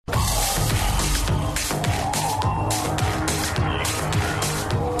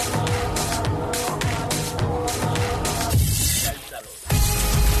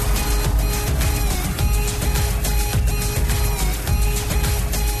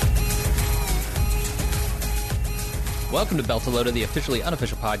Welcome to Beltalowda, the officially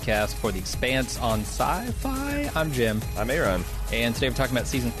unofficial podcast for The Expanse on Sci-Fi. I'm Jim. I'm Aaron. And today we're talking about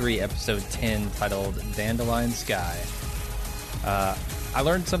Season 3, Episode 10, titled Dandelion Sky. I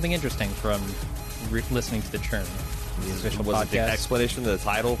learned something interesting from listening to the Churn, the official Was podcast. it the explanation of the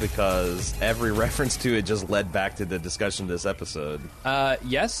title? Because every reference to it just led back to the discussion of this episode.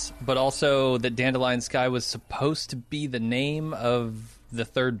 Yes, but also that Dandelion Sky was supposed to be the name of the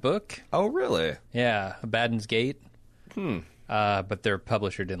third book. Oh, really? Yeah, Abaddon's Gate. But their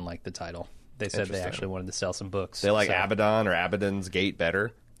publisher didn't like the title. They said they Interesting. actually wanted to sell some books. They like so. Abaddon or Abaddon's Gate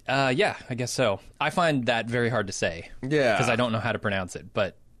better? Yeah, I guess so. I find that very hard to say. Yeah. Because I don't know how to pronounce it,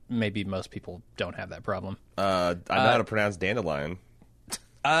 but maybe most people don't have that problem. I know how to pronounce dandelion.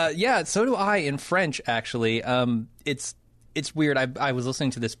 Yeah, so do I in French, actually. It's weird. I was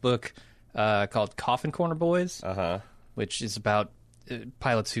listening to this book called Coffin Corner Boys, which is about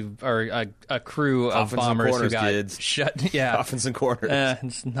pilots who are a crew of Coffins and bombers who corners, got kids. shut. Yeah, Coffins and corners.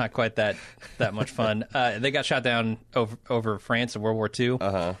 it's not quite that much fun. They got shot down over France in World War II.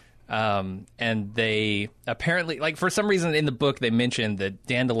 And they apparently, like, for some reason in the book, they mentioned that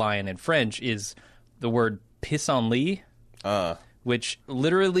dandelion in French is the word pissenlit, which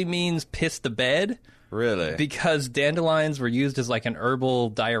literally means piss the bed. Really? Because dandelions were used as like an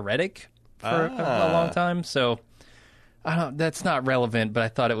herbal diuretic for a long time. So that's not relevant, but I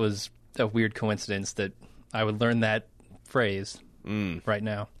thought it was a weird coincidence that I would learn that phrase right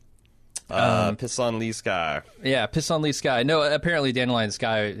now. Piss on Lee Sky. Yeah, Pissenlit Sky. No, apparently Dandelion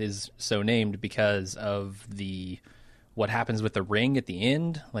Sky is so named because of what happens with the ring at the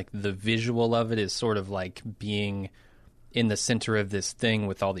end. Like, the visual of it is sort of like being in the center of this thing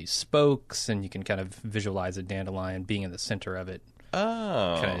with all these spokes, and you can kind of visualize a dandelion being in the center of it,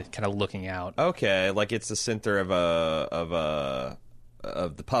 Oh. kind of looking out. Okay, like it's the center of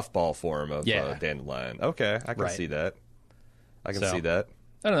the puffball form of Yeah. dandelion. Okay, I can Right. see that. I can So- see that.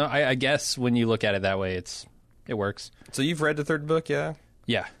 I don't know. I guess when you look at it that way, it works. So you've read the third book, yeah?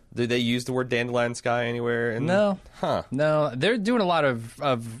 Yeah. Did they use the word dandelion sky anywhere? No. Huh. No, they're doing a lot of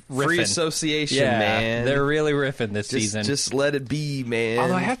riffing. Free association, yeah, man. they're really riffing this season. Just let it be, man.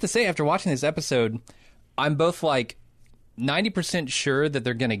 Although I have to say, after watching this episode, I'm both like 90% sure that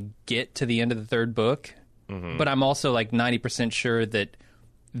they're going to get to the end of the third book, but I'm also like 90% sure that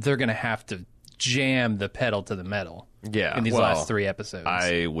they're going to have to jam the pedal to the metal in these last 3 episodes.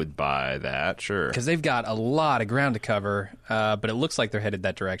 I would buy that, sure. Because they've got a lot of ground to cover, but it looks like they're headed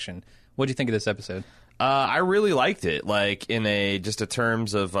that direction. What do you think of this episode? I really liked it, like in a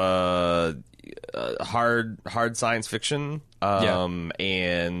terms of hard science fiction,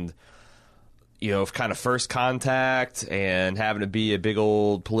 and kind of first contact and having to be a big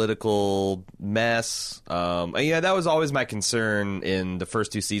old political mess. That was always my concern in the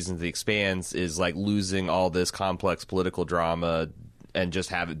first 2 seasons of The Expanse, is like losing all this complex political drama and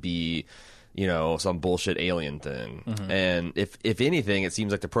just have it be, some bullshit alien thing. And if anything, it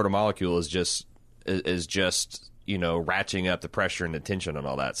seems like the proto-molecule is just ratcheting up the pressure and the tension and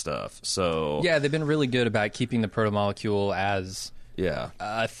all that stuff. So Yeah, they've been really good about keeping the proto-molecule as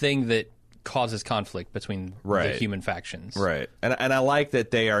a thing that causes conflict between the human factions. Right. And I like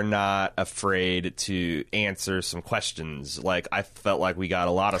that they are not afraid to answer some questions. Like, I felt like we got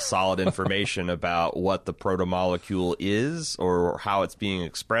a lot of solid information about what the proto-molecule is or how it's being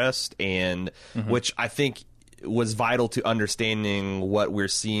expressed, and which I think was vital to understanding what we're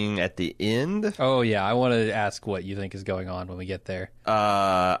seeing at the end. Oh, yeah. I want to ask what you think is going on when we get there.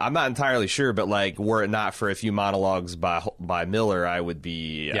 I'm not entirely sure, but like, were it not for a few monologues by Miller, I would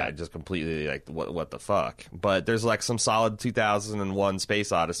be just completely like, what the fuck? But there's like some solid 2001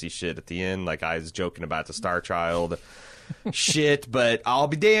 Space Odyssey shit at the end. Like, I was joking about the Star Child shit, but I'll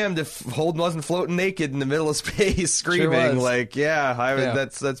be damned if Holden wasn't floating naked in the middle of space screaming. was. Like,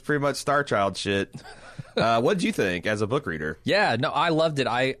 that's pretty much Star Child shit. What did you think as a book reader? Yeah, no, I loved it.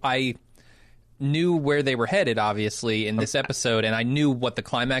 I knew where they were headed, obviously, in this episode, and I knew what the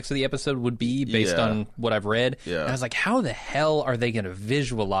climax of the episode would be based on what I've read. Yeah. And I was like, how the hell are they going to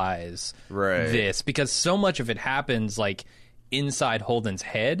visualize this? Because so much of it happens, like, inside Holden's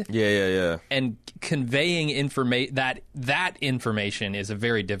head. Yeah. And conveying that information is a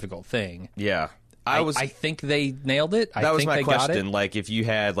very difficult thing. Yeah. I think they nailed it. That was my got question. it. Like, if you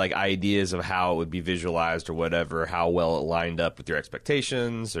had like ideas of how it would be visualized or whatever, how well it lined up with your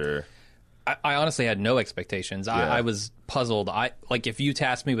expectations, or I honestly had no expectations. I was puzzled. If you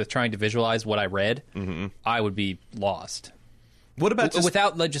tasked me with trying to visualize what I read, I would be lost. What about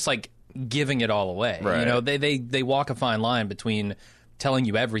without just like giving it all away? Right. You know, they walk a fine line between telling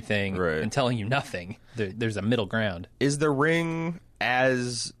you everything Right. and telling you nothing. There's a middle ground. Is the ring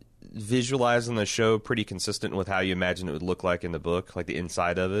as visualizing the show pretty consistent with how you imagine it would look like in the book, like the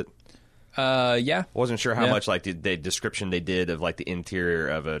inside of it? Yeah. Wasn't sure how much like the description they did of like the interior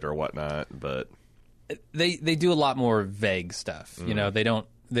of it or whatnot, but they do a lot more vague stuff. You know, they don't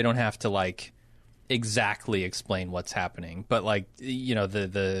have to like exactly explain what's happening, but like, you know,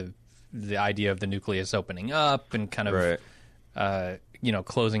 the idea of the nucleus opening up and kind of you know,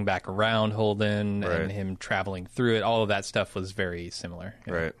 closing back around Holden and him traveling through it, all of that stuff was very similar.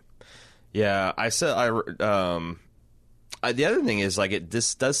 Right. Yeah, the other thing is like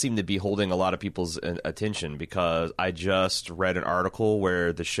this does seem to be holding a lot of people's attention, because I just read an article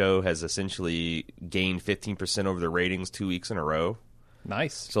where the show has essentially gained 15% over the ratings 2 weeks in a row.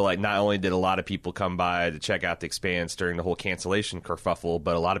 Nice. So like not only did a lot of people come by to check out The Expanse during the whole cancellation kerfuffle,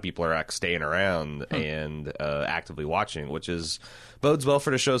 but a lot of people are like staying around and actively watching, which bodes well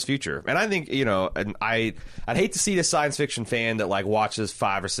for the show's future. And I think, you know, and I'd hate to see the science fiction fan that like watches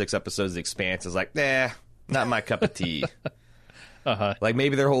 5 or 6 episodes of The Expanse is like, nah, not my cup of tea. Like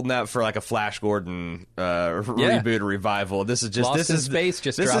maybe they're holding out for like a Flash Gordon reboot or revival. This is the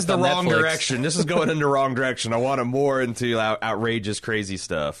wrong direction. This is going in the wrong direction. I want it more into outrageous, crazy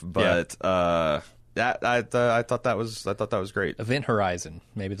stuff. But I thought that was great. Event Horizon.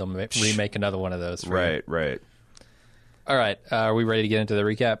 Maybe they'll remake another one of those. Right. All right. Are we ready to get into the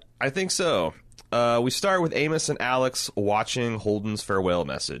recap? I think so. We start with Amos and Alex watching Holden's farewell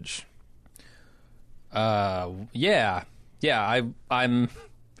message. Yeah, I'm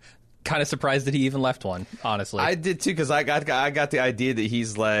kind of surprised that he even left one, honestly. I did too, because I got the idea that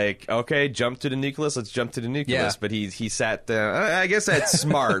he's like, okay, jump to the nucleus, let's jump to the nucleus. Yeah. But he sat down. I guess that's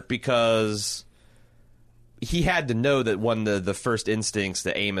smart, because he had to know that one of the first instincts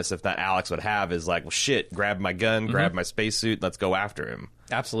that Amos, if not Alex, would have is like, well, shit, grab my gun, grab my spacesuit, let's go after him.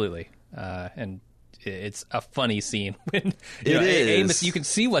 Absolutely. And it's a funny scene when Amos, you can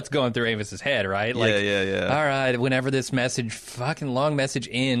see what's going through Amos's head, right? Like, yeah. All right, whenever this fucking long message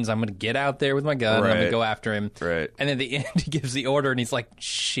ends, I'm gonna get out there with my gun and I'm gonna go after him. Right. And at the end, he gives the order, and he's like,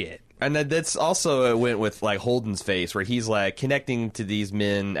 "Shit." And that's also it went with like Holden's face, where he's like connecting to these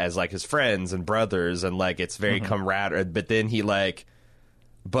men as like his friends and brothers, and like it's very camaraderie. But then he like,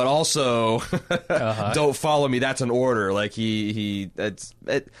 but also don't follow me. That's an order. Like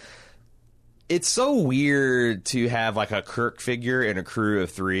It's so weird to have like a Kirk figure in a crew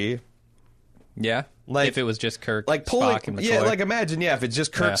of 3. Yeah, like if it was just Kirk, like Spock, and McCoy. Yeah, like imagine, if it's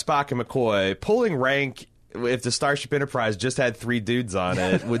just Kirk, Spock, and McCoy pulling rank. If the Starship Enterprise just had 3 dudes on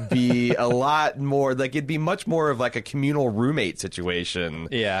it, would be a lot more. Like it'd be much more of like a communal roommate situation.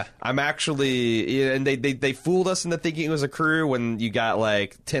 Yeah, I'm actually, and they fooled us into thinking it was a crew when you got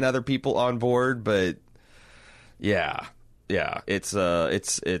like 10 other people on board, but yeah. Yeah, it's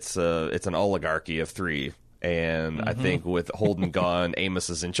an oligarchy of 3, and I think with Holden gone, Amos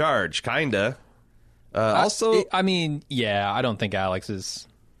is in charge, kinda. Also, I mean, yeah, I don't think Alex is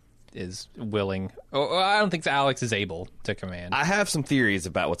willing. Or I don't think Alex is able to command. I have some theories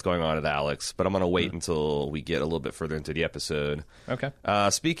about what's going on with Alex, but I'm going to wait until we get a little bit further into the episode. Okay.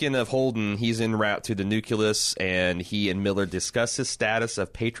 Speaking of Holden, he's en route to the nucleus, and he and Miller discuss his status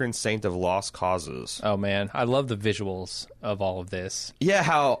of patron saint of lost causes. Oh, man. I love the visuals of all of this. Yeah,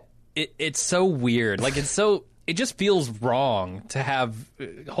 how... It's so weird. Like, it just feels wrong to have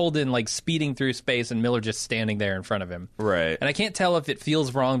Holden like speeding through space and Miller just standing there in front of him. Right. And I can't tell if it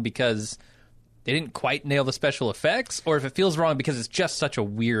feels wrong because they didn't quite nail the special effects, or if it feels wrong because it's just such a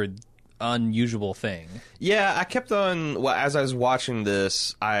weird, unusual thing. Yeah, I kept on, well, as I was watching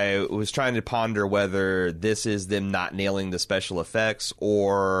this, I was trying to ponder whether this is them not nailing the special effects,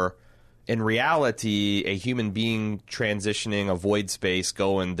 or in reality, a human being transitioning a void space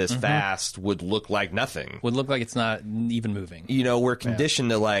going this fast would look like nothing. Would look like it's not even moving. You know, we're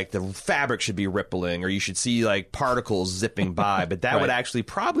conditioned to like the fabric should be rippling, or you should see like particles zipping by, but that would actually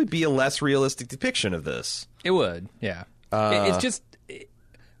probably be a less realistic depiction of this. It would, yeah. It's just,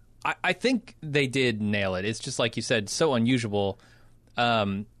 I think they did nail it. It's just like you said, so unusual.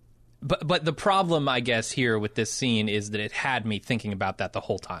 But the problem, I guess, here with this scene is that it had me thinking about that the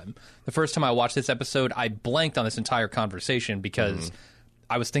whole time. The first time I watched this episode, I blanked on this entire conversation because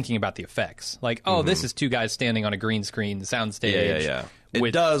I was thinking about the effects. Like, this is 2 guys standing on a green screen soundstage. Yeah.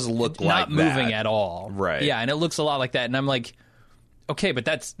 It does look like not moving at all. Right. Yeah, and it looks a lot like that. And I'm like, okay, but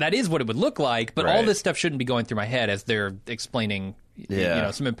that is what it would look like. But all this stuff shouldn't be going through my head as they're explaining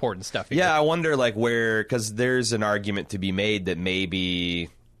some important stuff here. Yeah, I wonder like where, because there's an argument to be made that maybe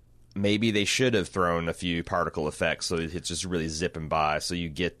they should have thrown a few particle effects so it's just really zipping by, so you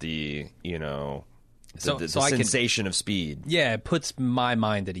get the the sensation of speed. Yeah, it puts my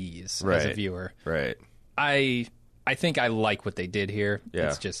mind at ease as a viewer. Right. I think I like what they did here. Yeah.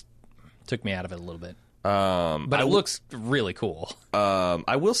 It's just took me out of it a little bit. But it looks really cool.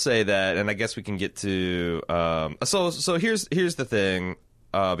 I will say that, and I guess we can get to. So here's the thing.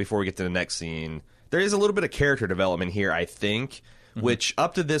 Before we get to the next scene, there is a little bit of character development here, I think, which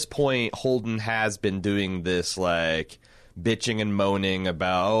up to this point, Holden has been doing this like bitching and moaning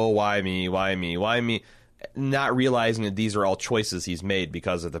about, oh, why me, why me, why me, not realizing that these are all choices he's made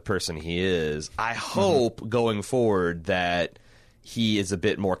because of the person he is. I hope going forward that he is a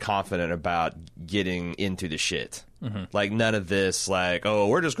bit more confident about getting into the shit. Like, none of this, like, oh,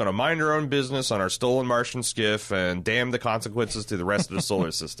 we're just going to mind our own business on our stolen Martian skiff and damn the consequences to the rest of the solar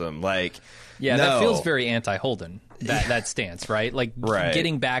system. Like, yeah, no. that feels very anti-Holden, that stance, right? Like,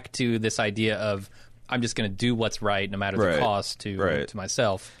 getting back to this idea of, I'm just going to do what's right no matter the cost to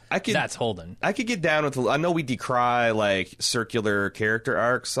myself. That's Holden. I could get down with, I know we decry like circular character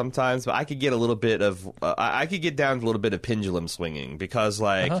arcs sometimes, but I could get a little bit of, I could get down to a little bit of pendulum swinging because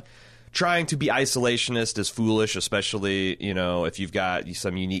like trying to be isolationist is foolish, especially, you know, if you've got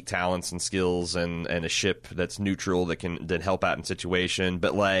some unique talents and skills and a ship that's neutral that can then help out in situation.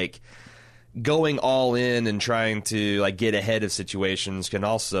 But like, going all in and trying to like get ahead of situations can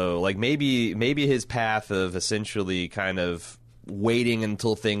also like maybe his path of essentially kind of waiting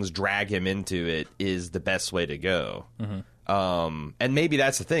until things drag him into it is the best way to go. And maybe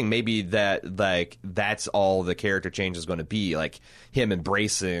that's the thing. Maybe that like that's all the character change is going to be, like him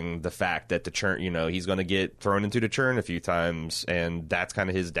embracing the fact that the churn, you know, he's going to get thrown into the churn a few times, and that's kind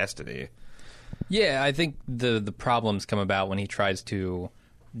of his destiny. Yeah, I think the problems come about when he tries to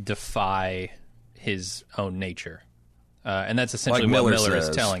defy his own nature, and that's essentially like what Miller Miller says.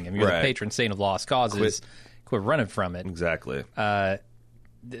 is telling him. You're the patron saint of lost causes. Quit running from it. Exactly.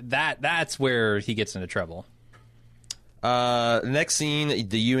 That's where he gets into trouble. Next scene,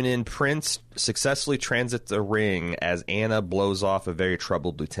 the UNN Prince successfully transits a ring as Anna blows off a very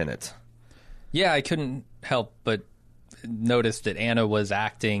troubled lieutenant. Yeah, I couldn't help but notice that Anna was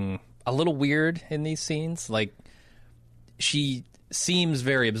acting a little weird in these scenes. Like, she seems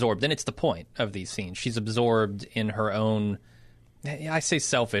very absorbed, and it's the point of these scenes. She's absorbed in her own, I say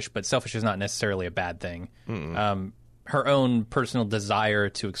selfish, but selfish is not necessarily a bad thing. Her own personal desire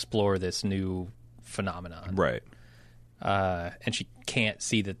to explore this new phenomenon. Right. And she can't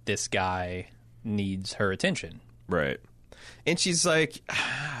see that this guy needs her attention. Right. And she's like,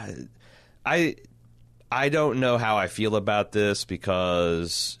 I don't know how I feel about this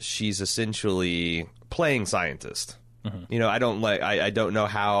because she's essentially playing scientist. You know, I don't know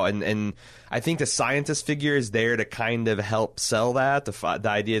how, and I think the scientist figure is there to kind of help sell that, the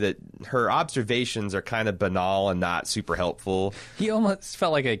idea that her observations are kind of banal and not super helpful. He almost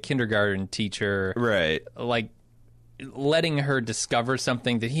felt like a kindergarten teacher. Right. Like, letting her discover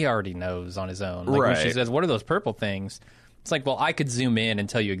something that he already knows on his own. Like when she says, what are those purple things? It's like, well, I could zoom in and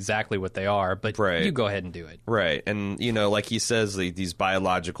tell you exactly what they are, but you go ahead and do it. Right. And, you know, like he says, these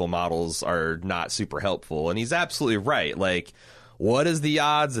biological models are not super helpful. And he's absolutely right. Like, what is the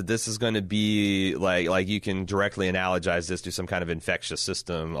odds that this is going to be, like you can directly analogize this to some kind of infectious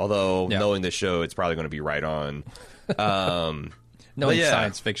system? Although, knowing the show, it's probably going to be right on. Knowing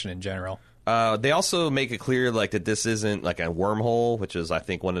science fiction in general. They also make it clear like that this isn't like a wormhole, which is I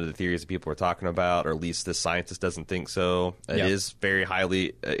think one of the theories that people are talking about, or at least this scientist doesn't think so. It is very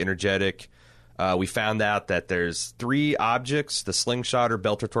highly energetic. We found out that there's 3 objects: the slingshot or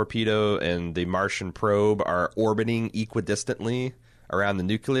belter torpedo and the Martian probe are orbiting equidistantly around the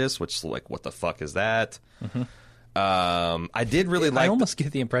nucleus, which like what the fuck is that? I did really like. I almost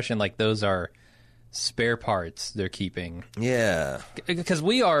get the impression like those are spare parts they're keeping. Yeah. Because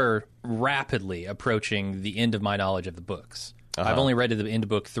we are rapidly approaching the end of my knowledge of the books. I've only read to the end of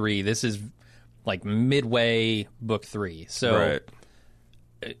book 3. This is like midway book 3. So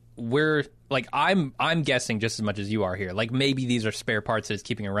we're like, I'm guessing just as much as you are here. Like maybe these are spare parts that it's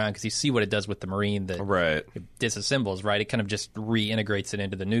keeping around because you see what it does with the Marine that it disassembles, right? It kind of just reintegrates it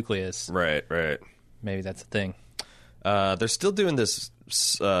into the nucleus. Right. Maybe that's the thing. They're still doing this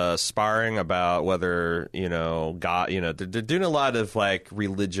sparring about whether, you know, God, you know, they're doing a lot of like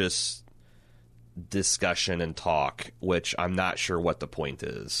religious discussion and talk, which I'm not sure what the point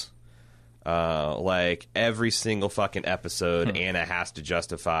is. Like every single fucking episode, Anna has to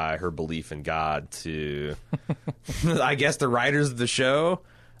justify her belief in God to, I guess, the writers of the show.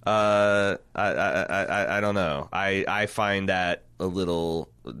 I don't know. I find that a little,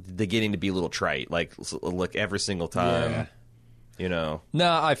 getting to be a little trite. Like every single time. Yeah. You know.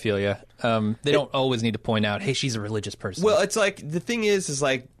 No, I feel you. They don't always need to point out, hey, she's a religious person. Well, it's like, the thing is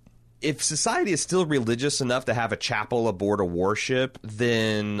like, if society is still religious enough to have a chapel aboard a warship,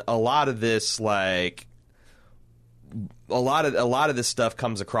 then a lot of this, like, a lot of this stuff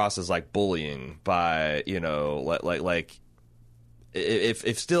comes across as like bullying by, you know, like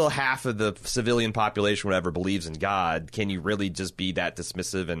if still half of the civilian population, whatever, believes in God, can you really just be that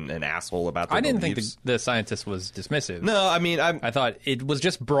dismissive and an asshole about their beliefs? think the scientist was dismissive. No, I mean, I thought it was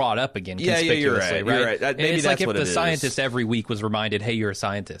just brought up again. Yeah, you're right. Right? You're right. Maybe it's that's like what if it the is. scientist every week was reminded, "Hey, you're a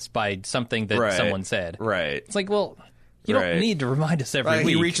scientist," by something that someone said. Right. It's like, well, you don't need to remind us every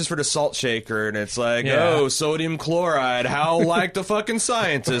week. He reaches for the salt shaker, and it's like, oh, sodium chloride. How like the fucking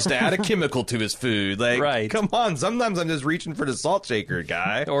scientist to add a chemical to his food? Like, come on. Sometimes I'm just reaching for the salt shaker,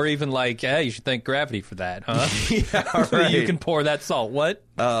 guy. Or even like, hey, you should thank gravity for that, huh? Yeah, right. You can pour that salt. What?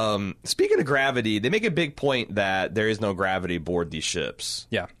 Speaking of gravity, they make a big point that there is no gravity aboard these ships.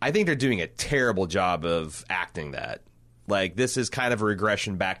 Yeah. I think they're doing a terrible job of acting that. Like, this is kind of a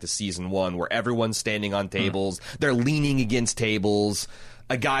regression back to season 1 where everyone's standing on tables. They're leaning against tables.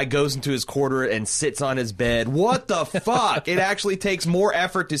 A guy goes into his quarter and sits on his bed. What the fuck? It actually takes more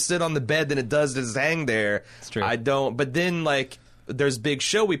effort to sit on the bed than it does to just hang there. It's true. But then, like, there's big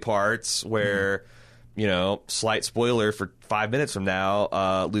showy parts where, you know, slight spoiler for 5 minutes from now,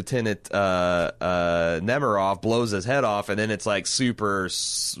 Lieutenant Nemerov blows his head off, and then it's like super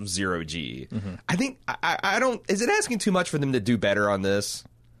zero G. I think I don't. Is it asking too much for them to do better on this?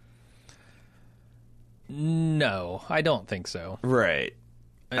 No, I don't think so. Right.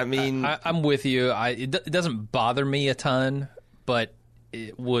 I mean, I'm with you. It doesn't bother me a ton, but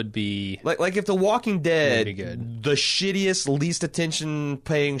it would be like if The Walking Dead, be good. The shittiest, least attention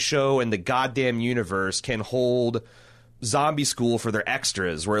paying show in the goddamn universe, can hold zombie school for their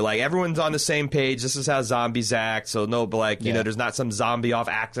extras, where like everyone's on the same page. This is how zombies act. So no, but like you know, there's not some zombie off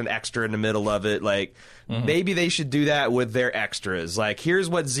acting extra in the middle of it. Like maybe they should do that with their extras. Like, here's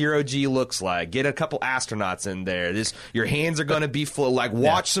what zero G looks like. Get a couple astronauts in there. Your hands are going to be full. Like,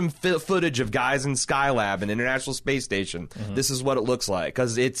 watch some footage of guys in Skylab and International Space Station. This is what it looks like,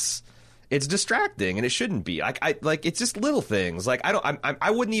 because it's distracting, and it shouldn't be. Like it's just little things. Like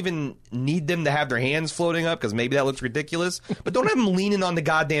I wouldn't even need them to have their hands floating up, because maybe that looks ridiculous. But don't have them leaning on the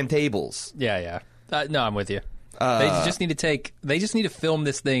goddamn tables. Yeah. No, I'm with you. They just need to film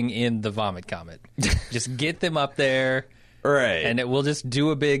this thing in the Vomit Comet. Just get them up there, right? And it will just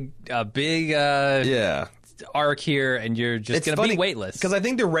do a big arc here, and you're just going to be weightless. Because I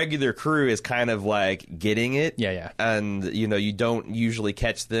think the regular crew is kind of like getting it. Yeah. And, you know, you don't usually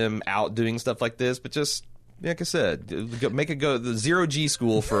catch them out doing stuff like this, but just, like I said, make it go the zero G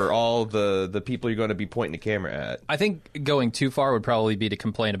school for all the people you're going to be pointing the camera at. I think going too far would probably be to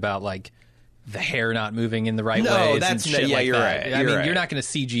complain about, like, the hair not moving in the right ways. No, that's and shit yeah, like you're that. right. I mean, right. you're not going to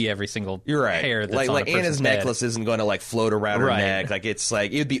CG every single you're right. hair that's on like a person's Anna's head. necklace isn't going to like float around her neck. Like, it's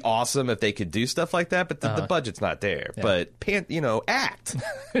like, it would be awesome if they could do stuff like that, but the budget's not there. Yeah. But act.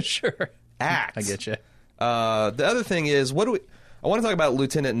 Sure. Act. I get you. The other thing is, I want to talk about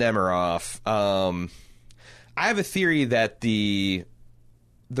Lieutenant Nemerov. I have a theory that the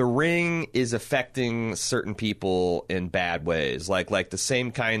ring is affecting certain people in bad ways, like the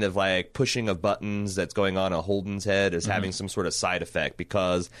same kind of like pushing of buttons that's going on at Holden's head is having some sort of side effect,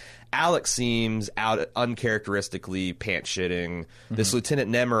 because Alex seems out uncharacteristically pants shitting. This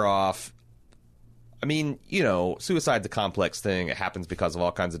Lieutenant Nemerov, I mean, you know, suicide's a complex thing. It happens because of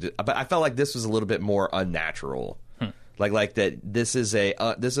all kinds of. But I felt like this was a little bit more unnatural. Like that. This is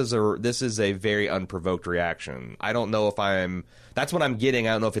a very unprovoked reaction. I don't know if that's what I'm getting.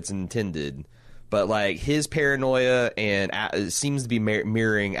 I don't know if it's intended, but like his paranoia and it seems to be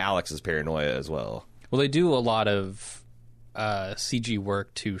mirroring Alex's paranoia as well. Well, they do a lot of CG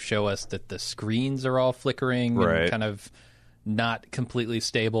work to show us that the screens are all flickering and kind of not completely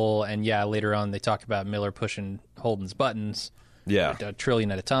stable. And later on they talk about Miller pushing Holden's buttons. Yeah, a trillion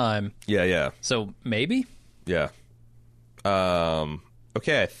at a time. Yeah. So maybe. Yeah.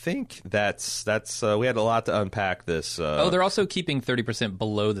 Okay, I think that's we had a lot to unpack this. They're also keeping 30%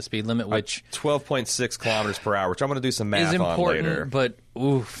 below the speed limit, which 12.6 kilometers per hour, which I'm going to do some math is important, on later. But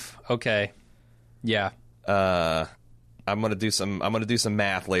oof, okay, yeah. I'm going to do some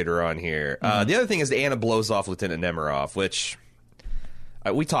math later on here. The other thing is that Anna blows off Lieutenant Nemerov, which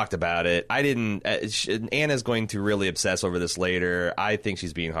we talked about it. I didn't. Anna's going to really obsess over this later. I think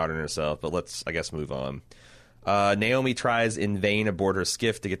she's being hard on herself, but let's, I guess, move on. Naomi tries in vain aboard her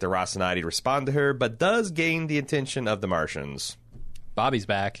skiff to get the Rocinante to respond to her, but does gain the attention of the Martians. Bobby's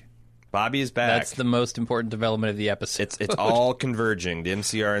back. Bobby is back. That's the most important development of the episode. It's all converging. The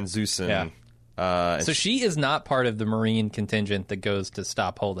MCR and Zeusen. Yeah. So she is not part of the Marine contingent that goes to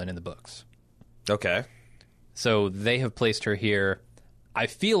stop Holden in the books. Okay. So they have placed her here, I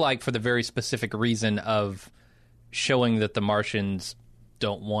feel like, for the very specific reason of showing that the Martians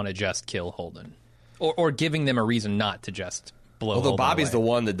don't want to just kill Holden. or giving them a reason not to just blow. Although Holden Bobby's away. the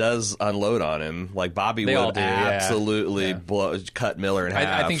one that does unload on him. Like, Bobby They all would do, yeah. absolutely Yeah. cut Miller in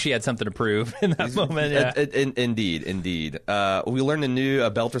half. I think she had something to prove in that moment. Yeah. Indeed. We learned a new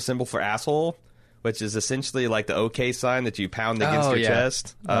Belter symbol for asshole, which is essentially like the OK sign that you pound against your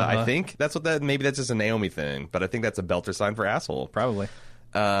chest. I think that's what maybe that's just a Naomi thing, but I think that's a Belter sign for asshole. Probably.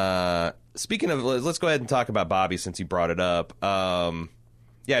 Speaking of, let's go ahead and talk about Bobby since you brought it up.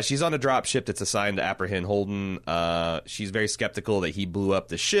 Yeah, she's on a drop ship that's assigned to apprehend Holden. She's very skeptical that he blew up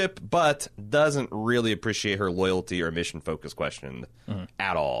the ship, but doesn't really appreciate her loyalty or mission focus questioned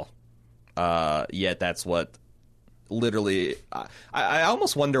at all. Yet that's what literally... I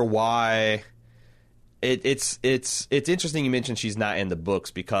almost wonder why... It's interesting you mentioned she's not in the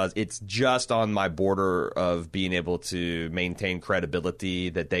books because it's just on my border of being able to maintain credibility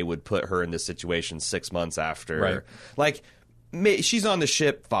that they would put her in this situation 6 months after. Right. Like... She's on the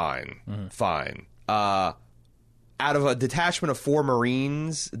ship, fine. Out of a detachment of 4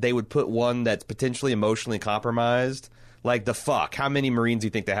 Marines, they would put one that's potentially emotionally compromised. Like, the fuck? How many Marines do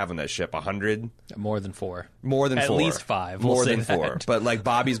you think they have on that ship? 100? More than 4. More than 4. At least 5. More We'll than say 4. that. But, like,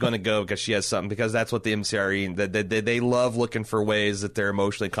 Bobby's going to go because she has something, because that's what the MCRE, they love looking for ways that their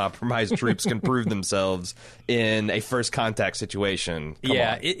emotionally compromised troops can prove themselves in a first contact situation. Come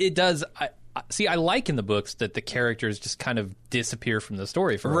on. It does. See, I like in the books that the characters just kind of disappear from the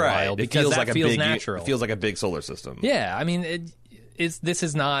story for a while because that feels natural. It feels like a big solar system. Yeah, I mean, this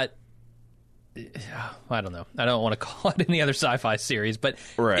is not... I don't know. I don't want to call it any other sci-fi series, but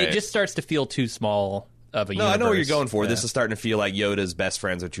it just starts to feel too small of a universe. I know what you're going for. Yeah. This is starting to feel like Yoda's best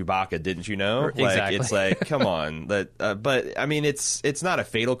friends with Chewbacca, didn't you know? Exactly. Like, it's like, come on. But, I mean, it's not a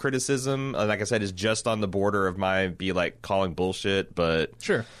fatal criticism. Like I said, it's just on the border of my calling bullshit, but...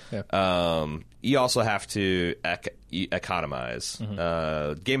 Sure. Yeah. You also have to economize.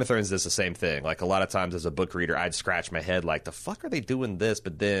 Game of Thrones does the same thing. Like, a lot of times as a book reader, I'd scratch my head like, the fuck are they doing this?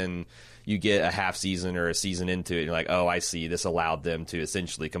 But then you get a half season or a season into it, and you're like, oh, I see. This allowed them to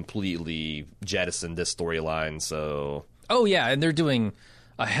essentially completely jettison this storyline, so... Oh, yeah, and they're doing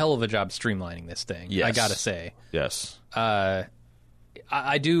a hell of a job streamlining this thing, Yes. I gotta say. Yes. I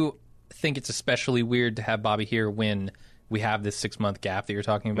do think it's especially weird to have Bobby here when we have this 6-month gap that you're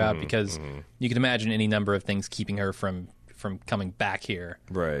talking about, because you can imagine any number of things keeping her from coming back here.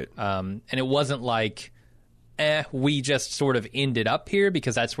 Right. And it wasn't like, we just sort of ended up here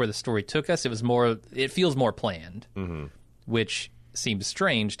because that's where the story took us. It feels more planned, which seems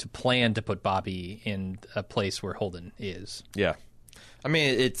strange to plan to put Bobby in a place where Holden is. Yeah. I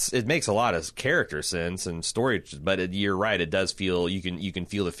mean, it makes a lot of character sense and story, but you're right. It does feel you can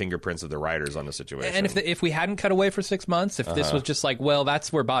feel the fingerprints of the writers on the situation. And if we hadn't cut away for 6 months, if this was just like, well,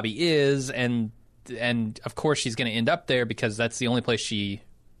 that's where Bobby is, and of course she's going to end up there because that's the only place she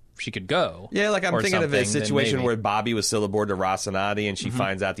could go. Yeah, like I'm thinking of a situation where Bobby was still aboard the Rocinante and she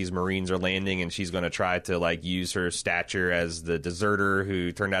finds out these Marines are landing and she's going to try to like use her stature as the deserter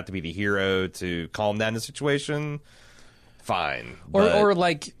who turned out to be the hero to calm down the situation. Fine. Or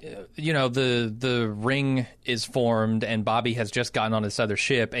like, the ring is formed and Bobby has just gotten on this other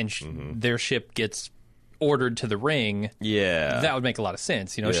ship and their ship gets ordered to the ring. Yeah. That would make a lot of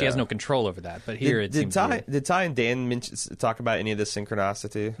sense. She has no control over that. But here it seems weird. Did Ty and Dan talk about any of this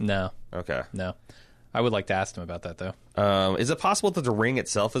synchronicity? No. Okay. No. I would like to ask them about that, though. Is it possible that the ring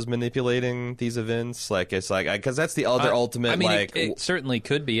itself is manipulating these events? Like, it's like, because that's the other ultimate, I mean, like... it certainly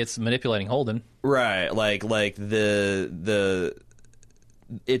could be. It's manipulating Holden. Right. Like the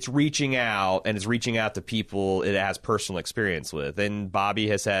it's reaching out, and it's reaching out to people it has personal experience with. And Bobby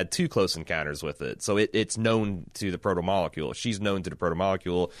has had 2 close encounters with it. So it's known to the protomolecule. She's known to the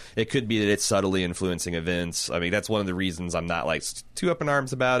protomolecule. It could be that it's subtly influencing events. I mean, that's one of the reasons I'm not, like, too up in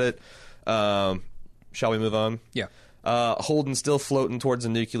arms about it. Shall we move on? Yeah. Holden still floating towards the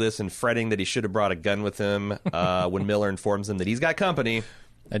nucleus and fretting that he should have brought a gun with him when Miller informs him that he's got company.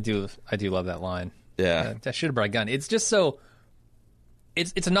 I do love that line. Yeah. I should have brought a gun. It's just so...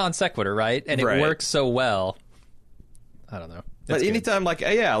 It's a non sequitur, right? And it works so well. I don't know. But anytime, like,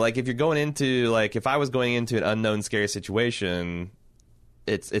 like if you're going into, like, if I was going into an unknown, scary situation,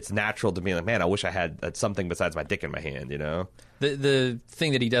 it's natural to be like, man, I wish I had something besides my dick in my hand, The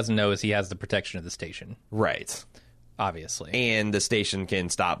thing that he doesn't know is he has the protection of the station. Right. Obviously. And the station can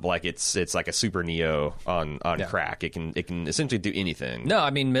stop, like, it's like a Super Neo on crack. It can essentially do anything. No,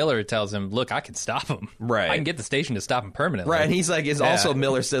 I mean, Miller tells him, look, I can stop him. Right. I can get the station to stop him permanently. Right, and he's like, also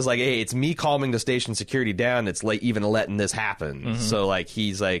Miller says, like, hey, it's me calming the station security down that's like even letting this happen. So, like,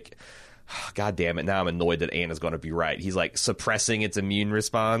 he's like, God damn it, now I'm annoyed that Anna's going to be right. He's like suppressing its immune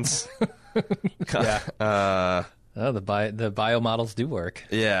response. Oh, the bio models do work.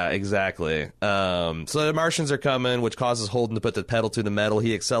 Yeah, exactly. So the Martians are coming, which causes Holden to put the pedal to the metal.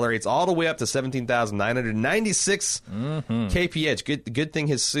 He accelerates all the way up to 17,996 kph. Good thing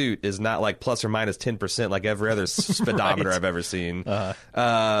his suit is not like plus or minus 10% like every other speedometer Right. I've ever seen. But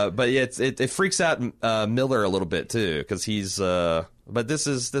yeah, it freaks out Miller a little bit too, because he's. But this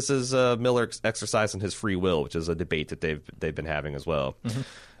is Miller exercising his free will, which is a debate that they've been having as well.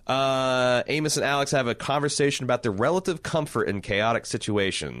 Amos and Alex have a conversation about their relative comfort in chaotic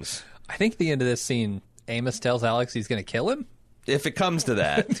situations. I think at the end of this scene, Amos tells Alex he's going to kill him. If it comes to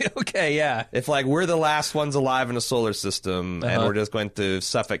that. Okay, yeah. If, like, we're the last ones alive in the solar system and we're just going to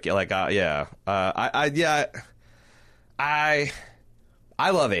suffocate, like, yeah. I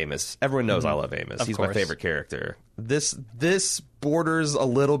love Amos. Everyone knows I love Amos. He's my favorite character. This borders a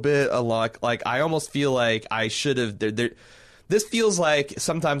little bit like I almost feel like I should have... This feels like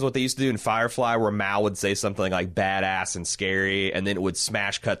sometimes what they used to do in Firefly, where Mal would say something like badass and scary, and then it would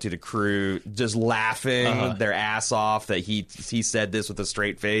smash cut to the crew just laughing their ass off that he said this with a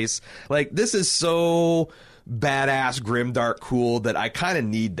straight face. Like, this is so badass, grimdark, cool that I kind of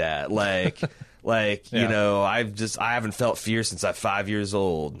need that. Like, you know, I haven't felt fear since I'm 5 years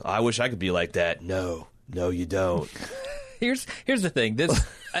old. I wish I could be like that. No, you don't. Here's the thing.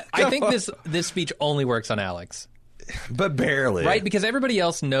 I think this speech only works on Alex. But barely. Right? Because everybody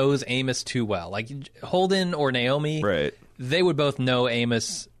else knows Amos too well. Like Holden or Naomi, right? They would both know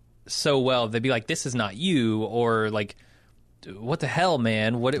Amos so well. They'd be like, this is not you. Or like, what the hell,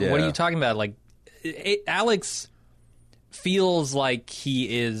 man? What are you talking about? Like, Alex feels like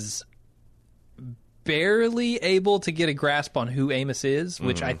he is barely able to get a grasp on who Amos is,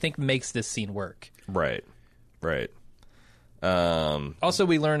 which I think makes this scene work. Right. Also,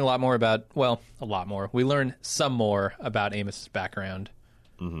 we learn a lot more about, a lot more. We learn some more about Amos's background.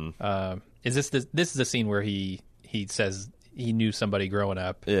 Is this is a scene where he says he knew somebody growing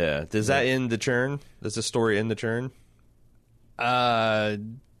up. Yeah. Does that end the churn? Does the story end the churn? I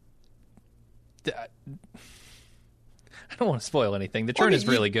don't want to spoil anything. The churn is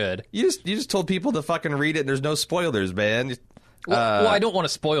really good. You just told people to fucking read it and there's no spoilers, man. Well, I don't want to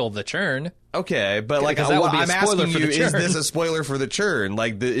spoil the churn. Okay, but like that would be a I'm spoiler asking for you, the is churn. this a spoiler for the churn?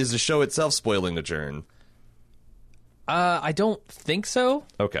 Like, is the show itself spoiling the churn? I don't think so.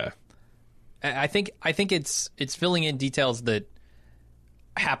 Okay. I think it's filling in details that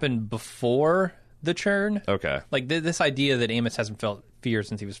happened before the churn. Okay. Like this idea that Amos hasn't felt fear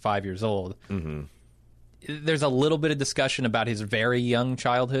since he was 5 years old. There's a little bit of discussion about his very young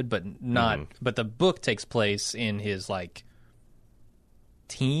childhood, but not. But the book takes place in his like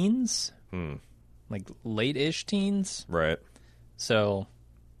teens, like late-ish teens. Right. So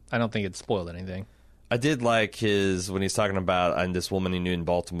I don't think it spoiled anything. I did like when he's talking about this woman he knew in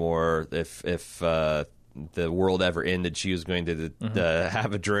Baltimore. If the world ever ended, she was going to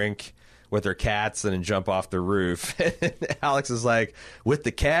have a drink with her cats and then jump off the roof. And Alex is like, with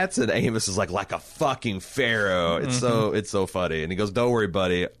the cats, and Amos is like a fucking pharaoh. It's so funny. And he goes, "Don't worry,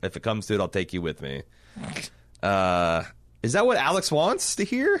 buddy. If it comes to it, I'll take you with me." Is that what Alex wants to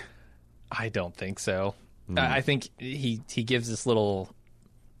hear? I don't think so. I think he gives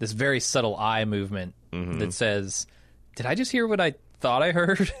this very subtle eye movement that says, "Did I just hear what I thought I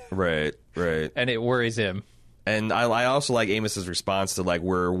heard?" Right. And it worries him. And I also like Amos's response to, like,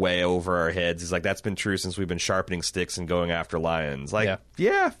 we're way over our heads. He's like, that's been true since we've been sharpening sticks and going after lions. Like,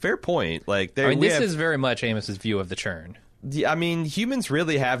 yeah fair point. Like, this is very much Amos's view of the churn. I mean, humans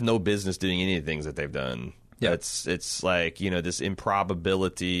really have no business doing any of the things that they've done. Yeah. It's like, you know, this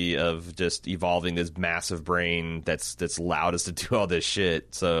improbability of just evolving this massive brain that's allowed us to do all this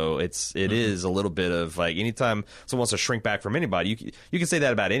shit. So it is a little bit of like, anytime someone wants to shrink back from anybody, you can say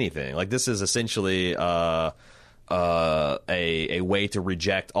that about anything. Like, this is essentially a way to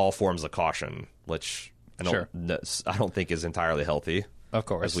reject all forms of caution, which I don't think is entirely healthy. Of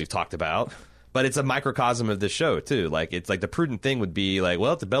course, as we've talked about. But it's a microcosm of this show too. Like, it's like the prudent thing would be like,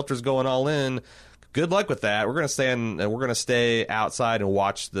 well, if the Belcher's going all in, good luck with that. We're gonna stay outside and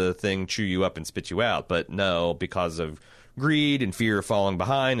watch the thing chew you up and spit you out. But no, because of greed and fear of falling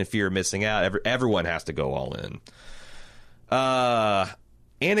behind and fear of missing out, everyone has to go all in.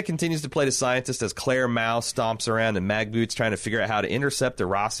 Anna continues to play the scientist as Claire Mao stomps around in mag boots trying to figure out how to intercept the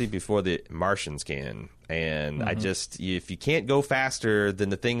Rossi before the Martians can. And if you can't go faster than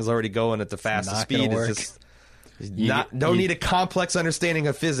the thing's already going at the fastest speed, it's just don't need a complex understanding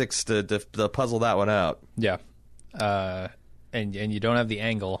of physics to puzzle that one out. Yeah. And you don't have the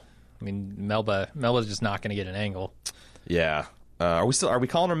angle. I mean, Melba's just not going to get an angle. Yeah. Are we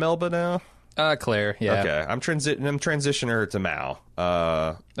calling her Melba now? Claire, yeah. Okay, I'm transitioning her to Mal.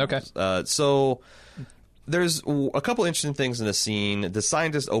 Okay. So there's a couple interesting things in the scene. The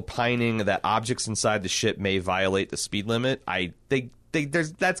scientist opining that objects inside the ship may violate the speed limit.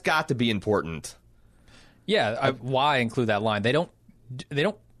 That's got to be important. Yeah, why include that line? They don't.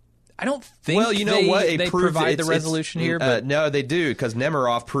 I don't think. Well, you know what? They provide the resolution here, but no, they do, because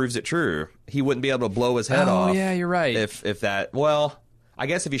Nemiroff proves it true. He wouldn't be able to blow his head off. Oh, yeah, you're right. If that, well, I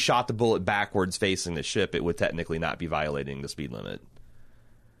guess if he shot the bullet backwards facing the ship, it would technically not be violating the speed limit.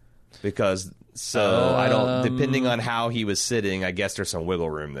 Because I don't. Depending on how he was sitting, I guess there's some wiggle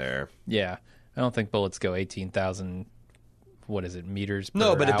room there. Yeah, I don't think bullets go 18,000. What is it, meters per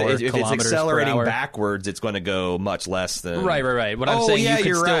No, but hour, if it's accelerating backwards, it's going to go much less than... Right. What I'm saying, you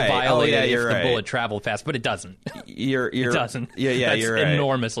could still violate it if the bullet traveled fast, but it doesn't. It doesn't. Yeah, you're right.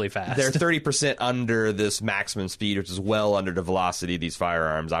 Enormously fast. They're 30% under this maximum speed, which is well under the velocity of these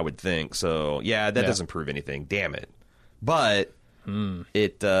firearms, I would think. So, that doesn't prove anything. Damn it. But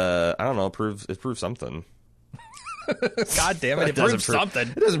it, I don't know, it proves something. God damn it, it proves something.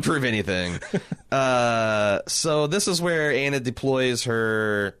 It doesn't prove anything. So this is where Anna deploys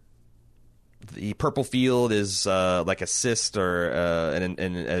the purple field is like a cyst or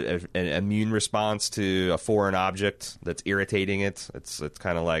an immune response to a foreign object that's irritating it. It's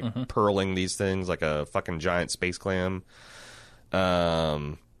kind of like purling these things like a fucking giant space clam.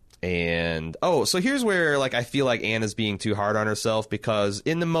 And so here's where I feel like Anna's being too hard on herself, because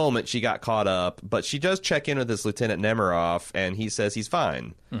in the moment she got caught up, but she does check in with this Lieutenant Nemiroff and he says he's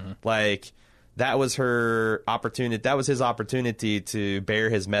fine. That was her opportunity. That was his opportunity to bare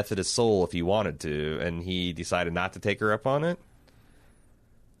his Methodist soul if he wanted to, and he decided not to take her up on it.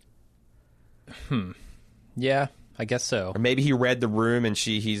 Yeah, I guess so. Or maybe he read the room and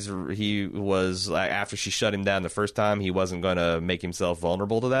he was after she shut him down the first time, he wasn't going to make himself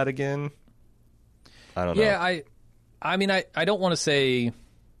vulnerable to that again. I don't know. Yeah, I mean, I don't want to say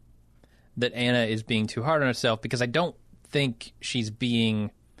that Anna is being too hard on herself, because I don't think she's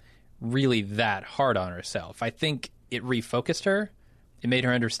being really that hard on herself. I think it refocused her. It made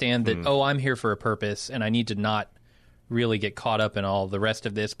her understand that, I'm here for a purpose and I need to not really get caught up in all the rest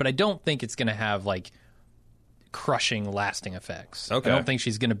of this. But I don't think it's going to have crushing, lasting effects. Okay. I don't think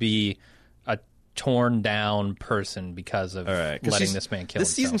she's going to be a torn down person because of letting this man kill himself.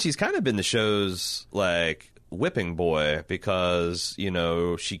 This season, she's kind of been the show's whipping boy, because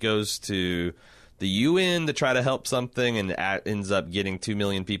she goes to the UN to try to help something and ends up getting 2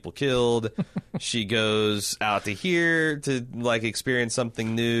 million people killed. She goes out to here to experience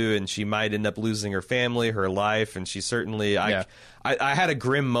something new, and she might end up losing her family, her life, and she certainly. I had a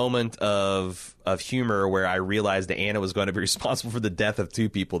grim moment of humor where I realized that Anna was going to be responsible for the death of 2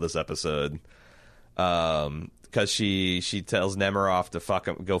 people this episode. Because she tells Nemiroff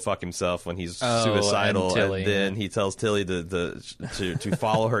to go fuck himself when he's suicidal, and then he tells Tilly to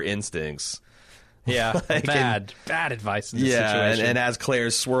follow her instincts. Yeah, bad advice in this situation. And as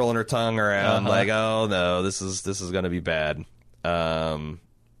Claire's swirling her tongue around, oh no, this is going to be bad.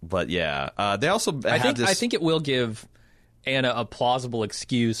 But yeah, they also I think it will give Anna a plausible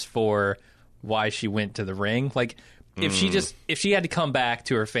excuse for why she went to the ring. If she had to come back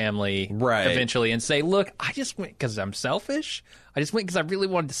to her family eventually and say, look, I just went because I'm selfish. I just went because I really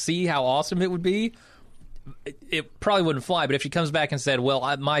wanted to see how awesome it would be. It probably wouldn't fly, but if she comes back and said,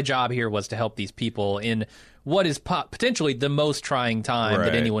 well, my job here was to help these people in what is potentially the most trying time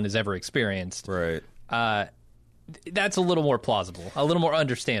that anyone has ever experienced, that's a little more plausible, a little more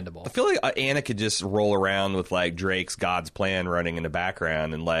understandable. I feel like Anna could just roll around with Drake's God's plan running in the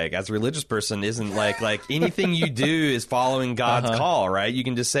background, and as a religious person, isn't like anything you do is following God's call, right? You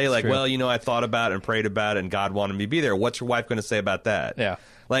can just say well, I thought about it and prayed about it, and God wanted me to be there. What's your wife going to say about that? Yeah.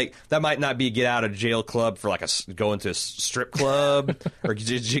 That might not be a get out of jail club for going to a strip club, or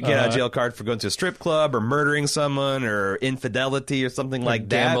get out of jail card for going to a strip club, or murdering someone, or infidelity, or something like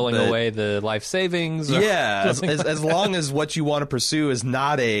that. Gambling away the life savings. As long as what you want to pursue is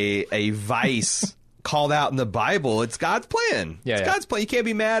not a vice called out in the Bible, it's God's plan. It's God's plan. You can't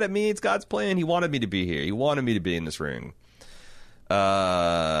be mad at me. It's God's plan. He wanted me to be here. He wanted me to be in this ring.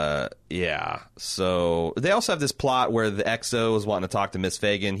 So they also have this plot where the XO is wanting to talk to Miss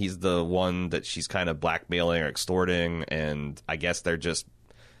Fagan. He's the one that she's kind of blackmailing or extorting, and I guess they're just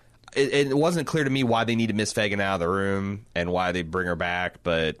it wasn't clear to me why they needed Miss Fagan out of the room and why they bring her back,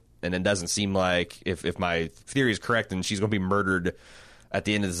 and it doesn't seem like, if my theory is correct and she's going to be murdered at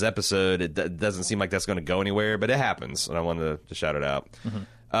the end of this episode, it doesn't seem like that's going to go anywhere, but it happens, and I wanted to shout it out.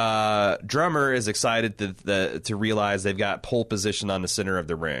 Drummer is excited to realize they've got pole position on the center of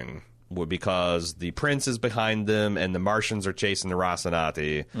the ring, because the prince is behind them and the Martians are chasing the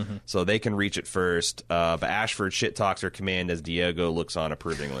Rocinante, so they can reach it first. But Ashford shit talks her command as Diego looks on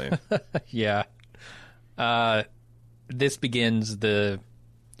approvingly. Yeah. This begins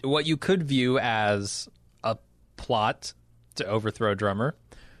what you could view as a plot to overthrow Drummer,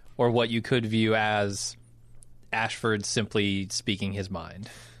 or what you could view as Ashford simply speaking his mind.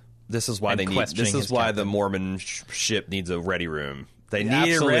 This is why This is why the Mormon ship needs a ready room. They need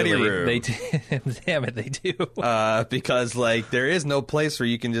Absolutely. a ready room. They damn it, they do. Because like there is no place where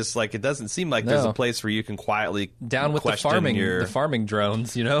you can just like it doesn't seem like there's a place where you can quietly down with the farming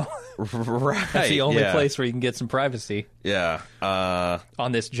drones. You know, right? That's the only place where you can get some privacy. Yeah.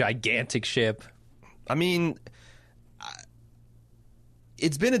 On this gigantic ship. I mean,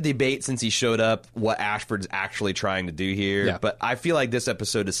 it's been a debate since he showed up what Ashford's actually trying to do here. Yeah. But I feel like this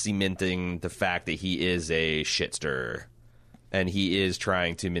episode is cementing the fact that he is a shit stirrer. And he is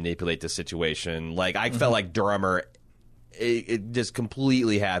trying to manipulate the situation. Like, I felt like Drummer, it just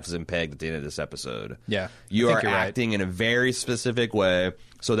completely has him pegged at the end of this episode. Yeah. You are acting in a very specific way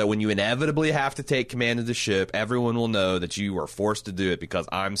so that when you inevitably have to take command of the ship, everyone will know that you are forced to do it because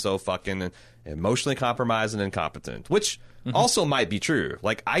I'm so fucking emotionally compromised and incompetent. Which also might be true.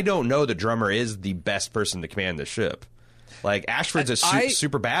 Like, I don't know that Drummer is the best person to command the ship. Like, Ashford's a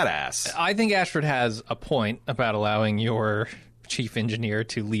super badass. I think Ashford has a point about allowing your chief engineer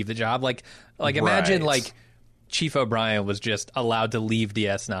to leave the job. Like imagine, like, Chief O'Brien was just allowed to leave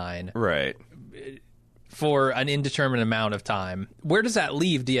DS9. Right. For an indeterminate amount of time. Where does that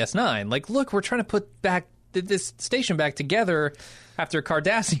leave DS9? Like, look, we're trying to put back this station back together after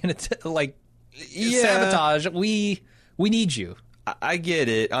Cardassian, sabotage. We need you. I get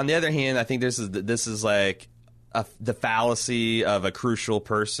it. On the other hand, I think this is like the fallacy of a crucial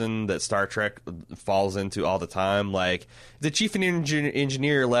person that Star Trek falls into all the time. Like, the chief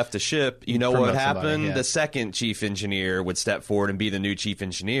engineer left the ship, you know what would happen? The second chief engineer would step forward and be the new chief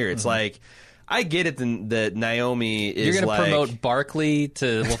engineer. It's like, I get it that Naomi is You're going like... to promote Barclay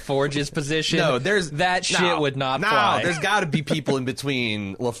to LaForge's position? No, shit would not fly. No, there's got to be people in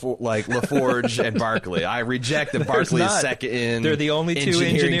between LaForge and Barclay. I reject that Barclay is second in They're the only two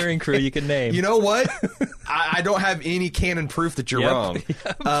engineering crew you can name. You know what? I don't have any canon proof that you're wrong.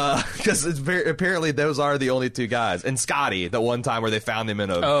 Because it's apparently those are the only two guys. And Scotty, the one time where they found him in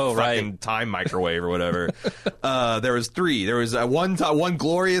a fucking time microwave or whatever. There was three. There was one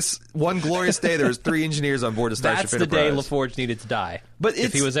glorious day. There was 3 engineers on board of Starship Enterprise. That's the day LaForge needed to die. But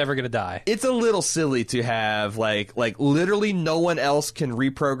if he was ever going to die. It's a little silly to have, like literally no one else can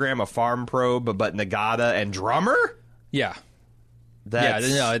reprogram a farm probe but Nagata and Drummer? Yeah.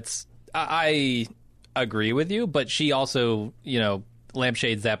 I agree with you, but she also,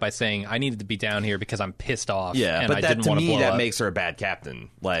 lampshades that by saying, I needed to be down here because I'm pissed off. Yeah, and but I that, didn't to want to me, blow that up. makes her a bad captain.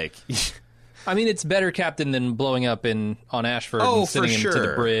 Like... I mean, it's better captain than blowing up on Ashford and sending him to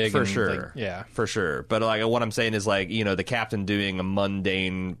the brig. For sure. Yeah. For sure. But like what I'm saying is like, the captain doing a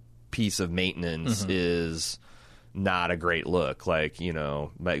mundane piece of maintenance is not a great look. Like,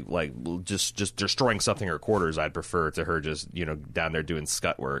 just destroying something in her quarters, I'd prefer to her just, down there doing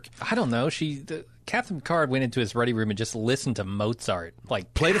scut work. I don't know. Captain Picard went into his ready room and just listened to Mozart.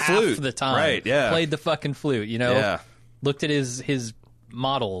 Like, played half a flute. The time. Right, yeah. Played the fucking flute, Yeah. Looked at his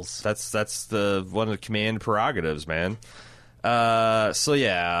models. That's the one of the command prerogatives, man. So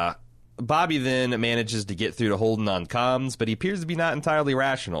yeah, Bobby then manages to get through to Holden on comms, but he appears to be not entirely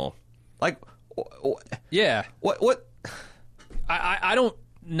rational. Like, yeah, what? I don't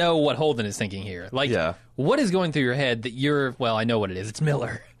know what Holden is thinking here. Like, what is going through your head that you're? Well, I know what it is. It's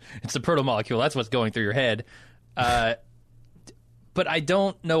Miller. It's the proto-molecule. That's what's going through your head. But I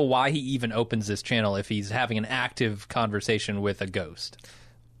don't know why he even opens this channel if he's having an active conversation with a ghost.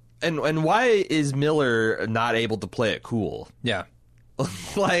 And why is Miller not able to play it cool? Yeah.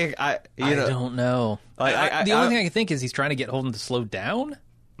 Like, I don't know. Like, the only thing I can think is he's trying to get Holden to slow down?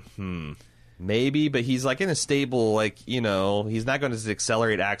 Maybe, but he's like in a stable, like, he's not going to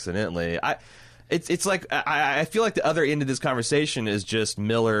accelerate accidentally. It's like I feel like the other end of this conversation is just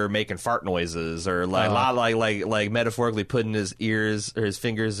Miller making fart noises or like metaphorically putting his ears or his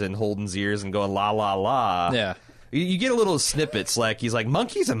fingers in Holden's ears and going la la la. Yeah, you get a little snippets like he's like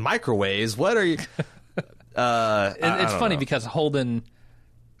monkeys and microwaves. What are you? It's funny because Holden,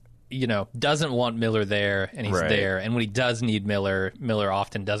 doesn't want Miller there, and he's there, and when he does need Miller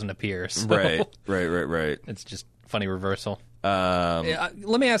often doesn't appear. So Right. It's just funny reversal.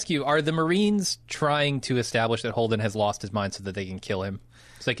 Let me ask you, are the Marines trying to establish that Holden has lost his mind so that they can kill him?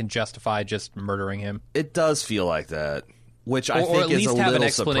 So they can justify just murdering him? It does feel like that, which I think is a little surprising. Or at least have an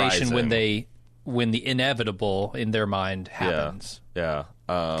explanation when the inevitable in their mind happens. Yeah.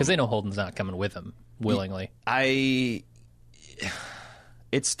 Because they know Holden's not coming with them willingly.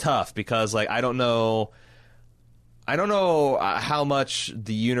 It's tough because, like, I don't know... I don't know how much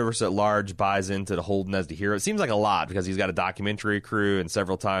the universe at large buys into the Holden as the hero. It seems like a lot because he's got a documentary crew, and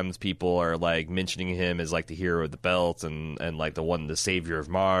several times people are like mentioning him as like the hero of the belt and like the savior of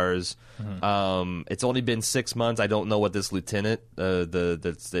Mars. It's only been 6 months. I don't know what this lieutenant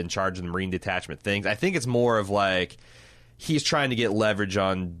that's in charge of the Marine detachment thinks. I think it's more of like he's trying to get leverage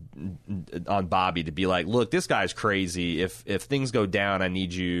on Bobby to be like, look, this guy's crazy. If things go down, I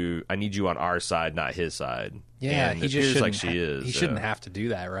need you on our side, not his side. Yeah, and he just shouldn't. like she is. He shouldn't have to do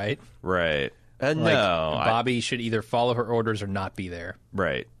that, right? Right. Like, no, Bobby should either follow her orders or not be there.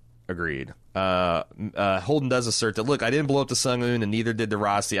 Right. Agreed. Holden does assert that, look, I didn't blow up the Sungoon, and neither did the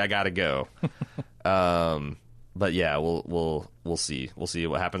Rossi. I gotta go. But yeah, we'll see. We'll see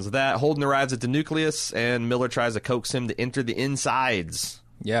what happens with that. Holden arrives at the nucleus, and Miller tries to coax him to enter the insides.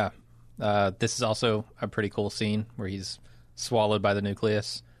 Yeah. This is also a pretty cool scene where he's swallowed by the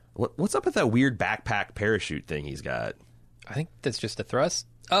nucleus. What's up with that weird backpack parachute thing he's got? I think that's just a thrust.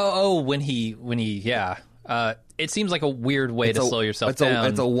 When he, yeah. It seems like a weird way to slow yourself down.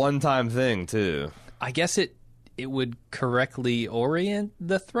 It's a one-time thing, too. I guess it would correctly orient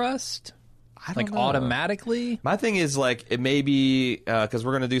the thrust. I don't know. Automatically? My thing is, like, it may be, because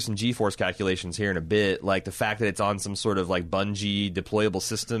we're going to do some G-force calculations here in a bit, like, the fact that it's on some sort of, like, bungee deployable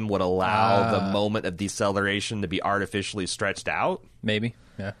system would allow the moment of deceleration to be artificially stretched out. Maybe,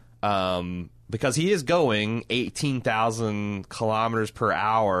 yeah. Because he is going 18,000 kilometers per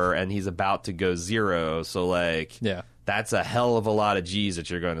hour, and he's about to go zero, so, like, yeah, that's a hell of a lot of G's that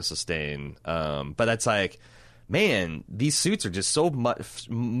you're going to sustain. But that's like, man, these suits are just so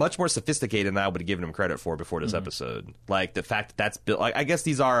much more sophisticated than I would have given them credit for before this episode. Like, the fact that that's built, like, I guess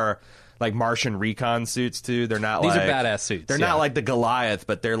these are like Martian recon suits too. They're not these like, are badass suits. They're not like the Goliath,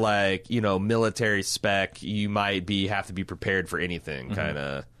 but they're like, you know, military spec. You might have to be prepared for anything kind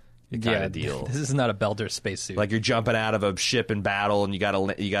of deal. This is not a Belter spacesuit. Like, you're jumping out of a ship in battle, and you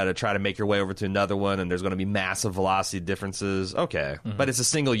gotta try to make your way over to another one, and there's going to be massive velocity differences. Okay, but it's a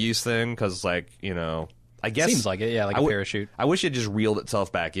single use thing because, like, you know, I guess seems like it. Yeah, like a parachute. I wish it just reeled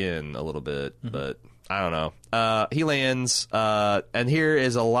itself back in a little bit, but I don't know. He lands, and here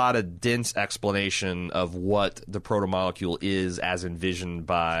is a lot of dense explanation of what the protomolecule is as envisioned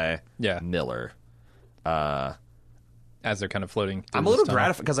by Miller. As they're kind of floating. I'm a little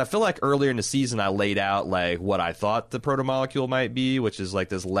gratified because I feel like earlier in the season I laid out like what I thought the protomolecule might be, which is like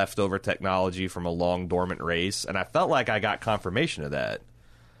this leftover technology from a long dormant race, and I felt like I got confirmation of that.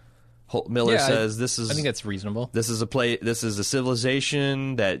 Miller says this is. I think that's reasonable. This is a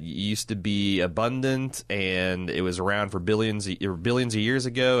civilization that used to be abundant, and it was around for billions of years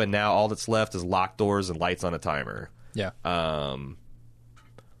ago, and now all that's left is locked doors and lights on a timer. Yeah. How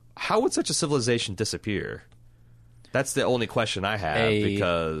would such a civilization disappear? That's the only question I have,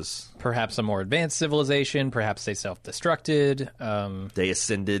 because perhaps a more advanced civilization, perhaps they self-destructed. They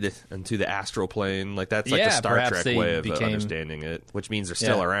ascended into the astral plane. Like, that's like the Star Trek way of understanding it, which means they're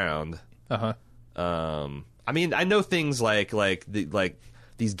still around. I mean, I know things like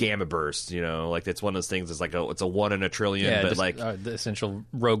these gamma bursts, you know, like it's one of those things. It's like it's a 1 in a trillion, but like the essential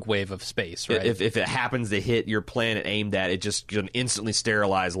rogue wave of space, right? If it happens to hit your planet aimed at it, just gonna instantly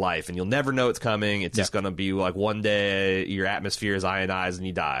sterilize life, and you'll never know it's coming. It's just gonna be like one day your atmosphere is ionized and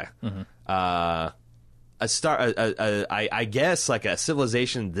you die. I guess like a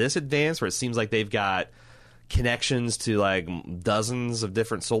civilization this advanced, where it seems like they've got connections to like dozens of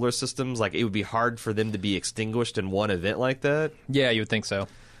different solar systems, like it would be hard for them to be extinguished in one event like that. Yeah, you would think so.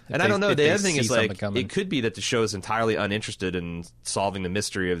 And I don't know, the other thing is like it could be that the show is entirely uninterested in solving the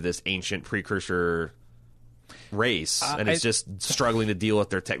mystery of this ancient precursor race, and it's just struggling to deal with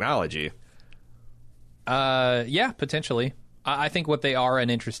their technology. Yeah, potentially. I think what they are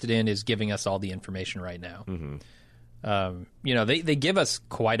uninterested in is giving us all the information right now. You know, they give us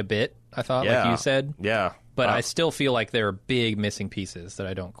quite a bit, I thought, like you said. Yeah. But I still feel like there are big missing pieces that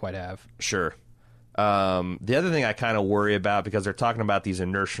I don't quite have. Sure. The other thing I kind of worry about, because they're talking about these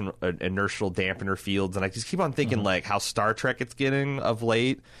inertial dampener fields, and I just keep on thinking like how Star Trek it's getting of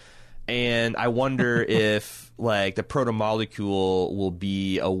late. And I wonder if like the protomolecule will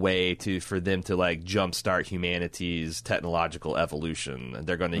be a way for them to like jumpstart humanity's technological evolution.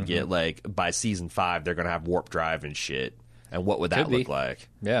 They're going to get like by season 5, they're going to have warp drive and shit. And what would that look like?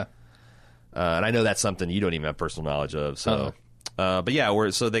 Yeah. And I know that's something you don't even have personal knowledge of. So, but yeah,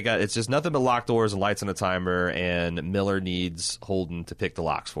 it's just nothing but locked doors and lights on a timer, and Miller needs Holden to pick the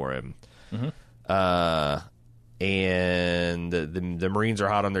locks for him. And the Marines are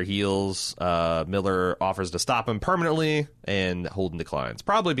hot on their heels. Miller offers to stop him permanently, and Holden declines.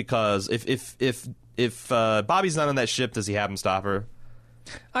 Probably because if Bobby's not on that ship, does he have him stop her?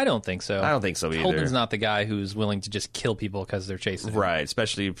 I don't think so. I don't think so either. Holden's not the guy who's willing to just kill people because they're chasing him. Right,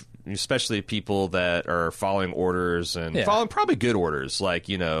 especially people that are following orders and following probably good orders, like,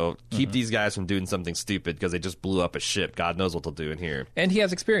 keep these guys from doing something stupid because they just blew up a ship. God knows what they'll do in here. And he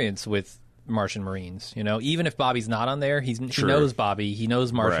has experience with Martian Marines. Even if Bobby's not on there, he knows Bobby. He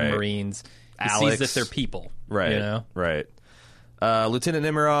knows Martian Marines. He sees that they're people. Right. Right. Lieutenant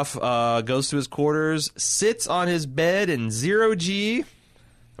Nemiroff goes to his quarters, sits on his bed in 0G,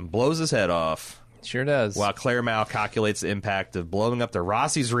 and blows his head off. Sure does. While Claire Mao calculates the impact of blowing up the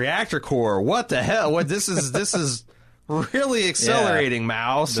Rossi's reactor core. What the hell? What this is really accelerating,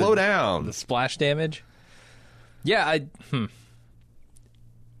 Mao. Slow down. The splash damage. Yeah,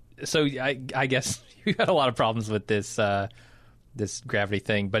 So I guess you had a lot of problems with this gravity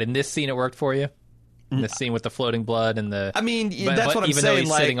thing, but in this scene it worked for you? In the scene with the floating blood and the... I mean, that's what I'm even saying. Though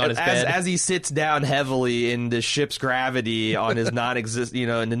he's sitting on his bed. As he sits down heavily in the ship's gravity on his in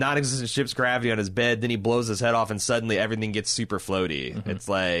the non-existent ship's gravity on his bed, then he blows his head off and suddenly everything gets super floaty. Mm-hmm. It's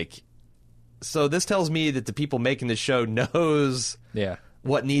like... So this tells me that the people making the show knows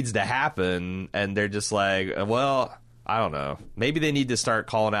what needs to happen, and they're just like, well... I don't know. Maybe they need to start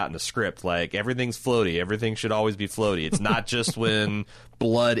calling out in the script, like, everything's floaty. Everything should always be floaty. It's not just when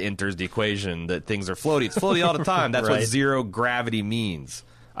blood enters the equation that things are floaty. It's floaty all the time. That's what zero gravity means.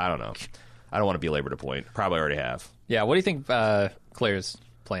 I don't know. I don't want to belabor the point. Probably already have. Yeah, what do you think Claire's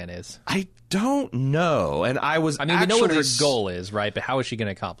plan is? I don't know. And we know what her goal is, right? But how is she going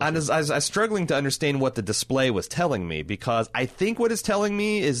to accomplish it? I was struggling to understand what the display was telling me, because I think what it's telling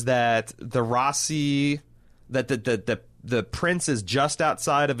me is that the Rossi... That the prince is just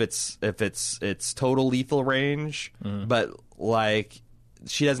outside of its total lethal range, but like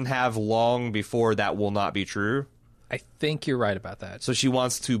she doesn't have long before that will not be true. I think you're right about that. So she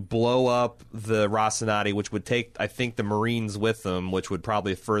wants to blow up the Rocinante, which would take, I think, the Marines with them, which would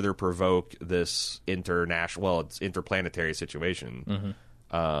probably further provoke this interplanetary situation.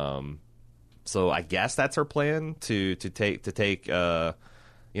 Mm-hmm. So I guess that's her plan to take.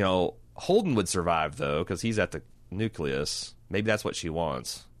 Holden would survive, though, because he's at the nucleus. Maybe that's what she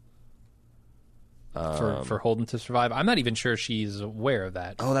wants. For Holden to survive? I'm not even sure she's aware of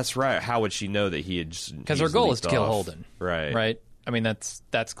that. Oh, that's right. How would she know that he had just... Because her goal is to kill Holden. Right. Right? I mean,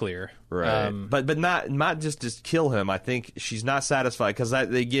 that's clear. Right. But not just kill him. I think she's not satisfied, because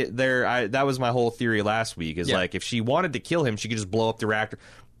that was my whole theory last week, is like, if she wanted to kill him, she could just blow up the reactor...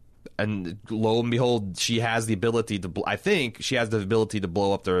 And lo and behold, she has the ability to... I think she has the ability to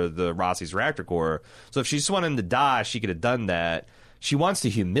blow up the Rossi's reactor core. So if she just wanted him to die, she could have done that. She wants to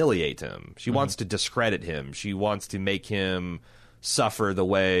humiliate him. She wants to discredit him. She wants to make him suffer the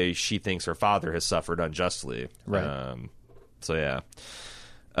way she thinks her father has suffered unjustly. Right.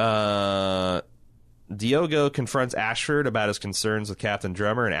 Diogo confronts Ashford about his concerns with Captain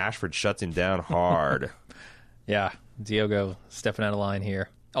Drummer, and Ashford shuts him down hard. Yeah, Diogo stepping out of line here.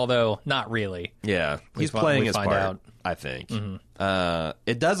 Although, not really. Yeah, he's playing his part, I think. Mm-hmm.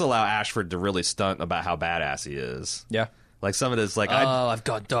 It does allow Ashford to really stunt about how badass he is. Yeah. Like, some of this, like... I've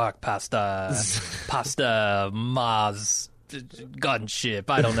got dark pasta Mars gunship.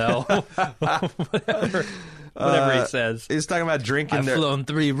 I don't know. Whatever he says. He's talking about drinking... I've flown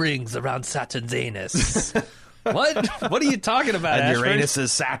 3 rings around Saturn's anus. What? What are you talking about, and Ashford? Uranus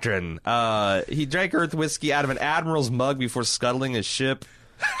is Saturn. He drank Earth whiskey out of an admiral's mug before scuttling his ship.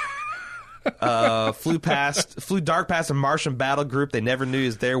 Flew dark past a Martian battle group they never knew he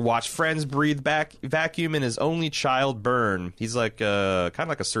was there. Watched friends breathe vacuum and his only child burn. He's like kind of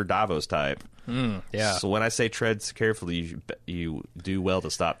like a Sir Davos type. Yeah. So when I say tread carefully, you do well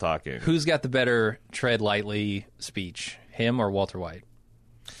to stop talking. Who's got the better tread lightly speech, him or Walter White?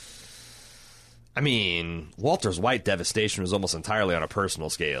 I mean, Walter White's devastation was almost entirely on a personal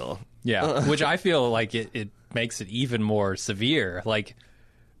scale. Yeah, which I feel like it makes it even more severe. Like,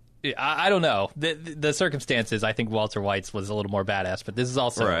 I don't know. The circumstances, I think Walter White's was a little more badass, but this is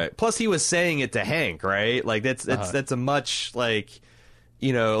also... Right. Plus, he was saying it to Hank, right? Like, that's a much, like...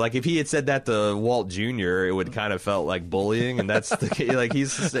 like if he had said that to Walt Jr., it would kind of felt like bullying, and that's like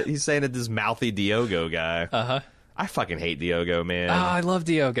he's saying it to this mouthy Diogo guy. Uh-huh. I fucking hate Diogo, man. Oh, I love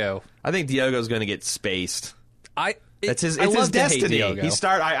Diogo. I think Diogo's going to get spaced. It's his destiny.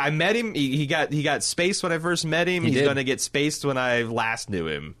 I met him. He got spaced when I first met him. He's going to get spaced when I last knew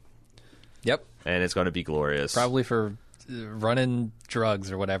him. Yep. And it's going to be glorious. Probably for running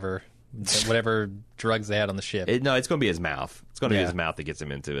drugs or whatever drugs they had on the ship. No, it's going to be his mouth. It's going to be his mouth that gets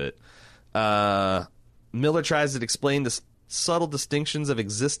him into it. Miller tries to explain the subtle distinctions of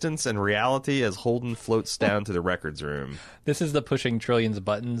existence and reality as Holden floats down to the records room. This is the pushing trillions of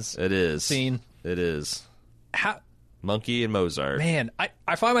buttons It is. scene. It is. How Monkey and Mozart. Man,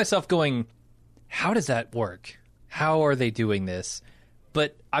 I find myself going, how does that work? How are they doing this?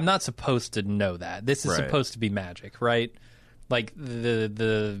 But I'm not supposed to know that. This is supposed to be magic, right? Like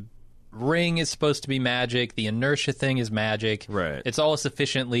the ring is supposed to be magic. The inertia thing is magic. Right. It's all a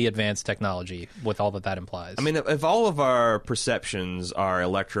sufficiently advanced technology with all that implies. I mean, if all of our perceptions are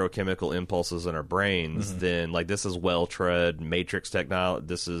electrochemical impulses in our brains, then like this is well-tread matrix technology.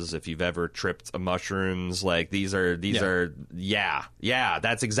 This is if you've ever tripped mushrooms. Like these are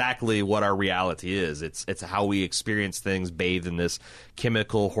that's exactly what our reality is. It's how we experience things bathed in this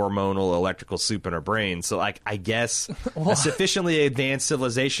chemical, hormonal, electrical soup in our brain. So like I guess a sufficiently advanced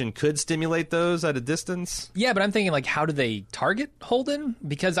civilization could stimulate those at a distance. Yeah, but I'm thinking, like, how do they target Holden?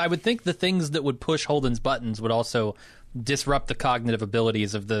 Because I would think the things that would push Holden's buttons would also disrupt the cognitive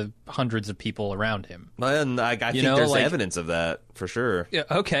abilities of the hundreds of people around him. And I think there's evidence of that, for sure. Yeah,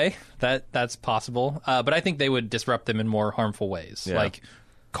 okay, that's possible. But I think they would disrupt them in more harmful ways, like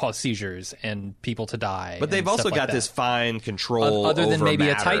cause seizures and people to die. But they've also got this fine control other than over maybe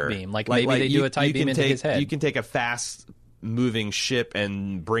matter. a tight beam. Like maybe they do a tight beam into his head. You can take a fast moving ship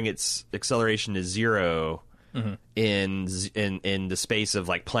and bring its acceleration to zero in the space of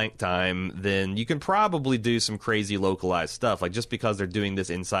like Planck time, then you can probably do some crazy localized stuff. Like just because they're doing this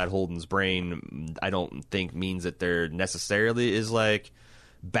inside Holden's brain, I don't think means that there necessarily is like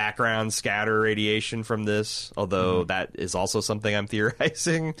background scatter radiation from this, although that is also something I'm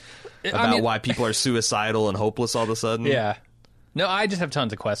theorizing about why people are suicidal and hopeless all of a sudden. Yeah. No, I just have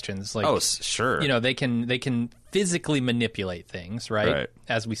tons of questions. Like, oh, sure. You know, they can physically manipulate things, right?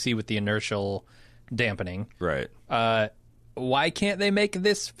 As we see with the inertial dampening. Right. Why can't they make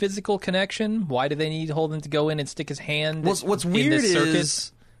this physical connection? Why do they need Holden to go in and stick his hand what's in weird this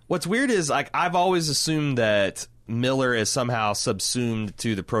circuit? What's weird is, like, I've always assumed that Miller is somehow subsumed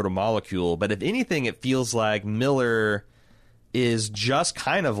to the protomolecule, but if anything, it feels like Miller is just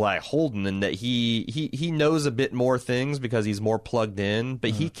kind of like Holden in that he knows a bit more things because he's more plugged in, but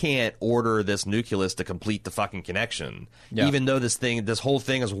he can't order this nucleus to complete the fucking connection. Yeah. Even though this whole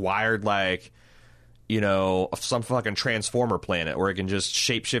thing is wired like, you know, some fucking transformer planet where it can just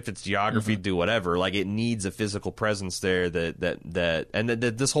shapeshift its geography, do whatever. Like it needs a physical presence there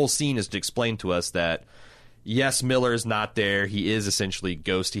that this whole scene is to explain to us that yes, Miller is not there. He is essentially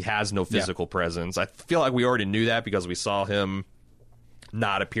Ghost. He has no physical presence. I feel like we already knew that because we saw him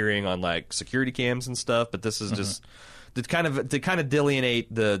not appearing on like security cams and stuff. But this is just to kind of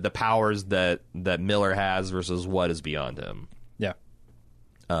delineate the powers that Miller has versus what is beyond him. Yeah.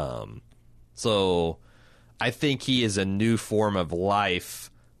 So I think he is a new form of life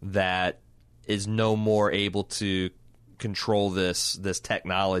that is no more able to control this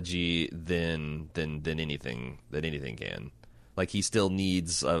technology than anything can. Like he still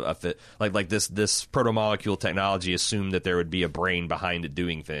needs a fit. Like this protomolecule technology assumed that there would be a brain behind it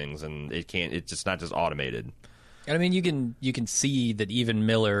doing things, and it can't. It's just not just automated. And I mean, you can see that even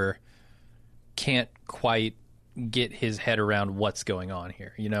Miller can't quite get his head around what's going on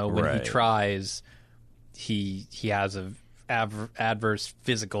here. You know, when he tries, he has a adverse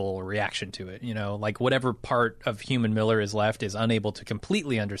physical reaction to it. You know, like whatever part of human Miller is left is unable to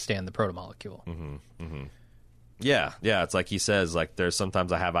completely understand the protomolecule. Yeah, it's like he says, like there's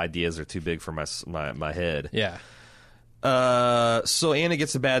sometimes I have ideas that are too big for my head. Yeah. So Anna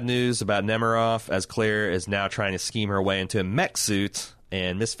gets the bad news about Nemiroff as Claire is now trying to scheme her way into a mech suit,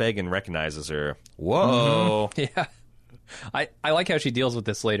 and Miss Fagan recognizes her. Whoa. Yeah. I like how she deals with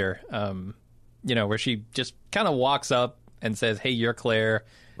this later. You know, where she just kind of walks up and says, "Hey, you're Claire."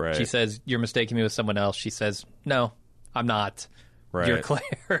 Right. She says, "You're mistaking me with someone else." She says, "No, I'm not. You're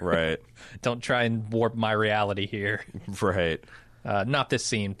Claire." Right. Don't try and warp my reality here. Right. Not this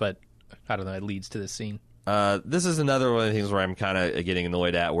scene, but I don't know. It leads to this scene. This is another one of the things where I'm kind of getting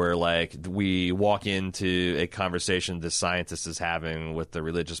annoyed at, where like we walk into a conversation the scientist is having with the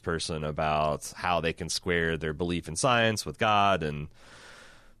religious person about how they can square their belief in science with God, and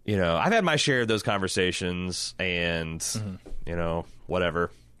you know, I've had my share of those conversations, and you know,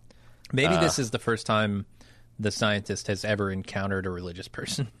 whatever. Maybe this is the first time the scientist has ever encountered a religious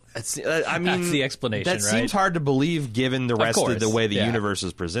person. I mean, that's the explanation. That seems hard to believe given the rest of the way the universe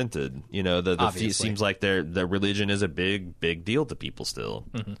is presented. You know, it seems like the religion is a big deal to people still,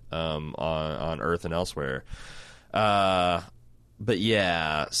 on Earth and elsewhere. But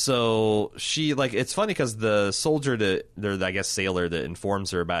yeah, so she like it's funny because the soldier sailor that informs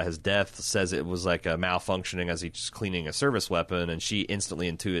her about his death says it was like a malfunctioning as he's just cleaning a service weapon, and she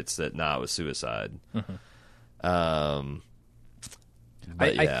instantly intuits that it was suicide. I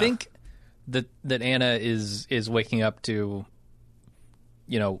think that Anna is waking up to,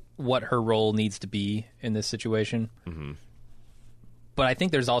 what her role needs to be in this situation. Mm-hmm. But I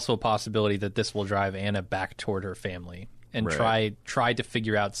think there's also a possibility that this will drive Anna back toward her family and try to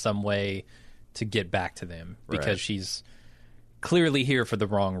figure out some way to get back to them, because she's clearly here for the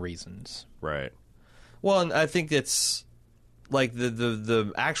wrong reasons. Right. Well, and I think it's like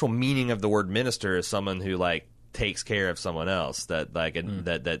the actual meaning of the word minister is someone who like takes care of someone else, that like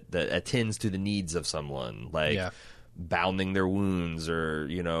that attends to the needs of someone, like bounding their wounds, or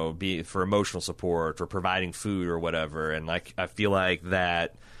be for emotional support, or providing food or whatever. And like I feel like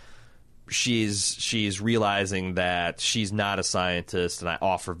that she's realizing that she's not a scientist, and I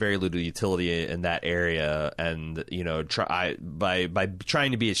offer very little utility in that area. And by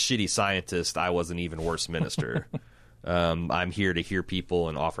trying to be a shitty scientist, I was an even worse minister. I'm here to hear people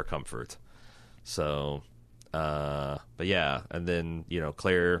and offer comfort. So, but yeah, and then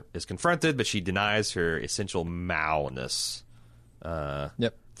Claire is confronted, but she denies her essential Mao-ness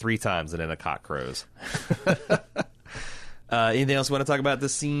 3 times, and then a cock crows. Anything else you want to talk about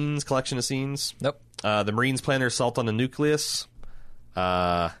this collection of scenes? Nope. The Marines plan their assault on the nucleus.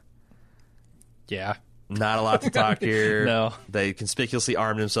 Yeah. Not a lot to talk here. No. They conspicuously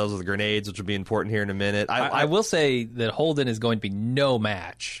armed themselves with grenades, which will be important here in a minute. I will say that Holden is going to be no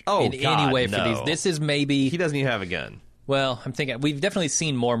match in any way for these. This is maybe... He doesn't even have a gun. Well, I'm thinking we've definitely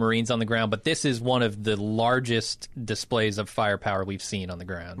seen more Marines on the ground, but this is one of the largest displays of firepower we've seen on the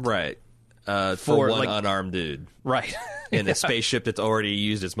ground. Right. For one unarmed dude. Right. In a spaceship that's already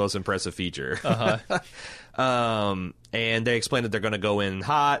used its most impressive feature. And they explain that they're going to go in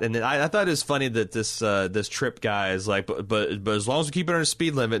hot. And then I thought it was funny that this Trip guy is like, but as long as we keep it on a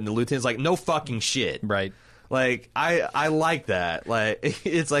speed limit, and the lieutenant's like, no fucking shit. Right. Like, I like that. Like,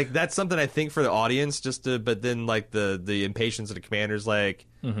 it's like, that's something I think for the audience, but then like the impatience of the commander's like,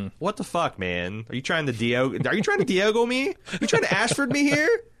 what the fuck, man? Are you trying to Diego me? Are you trying to Ashford me here?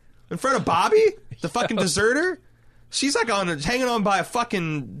 In front of Bobby, the fucking deserter? She's like hanging on by a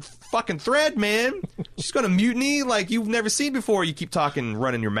fucking thread, man. She's gonna mutiny like you've never seen before. You keep talking,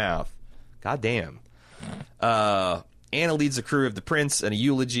 running your mouth. God damn. Anna leads the crew of the Prince in a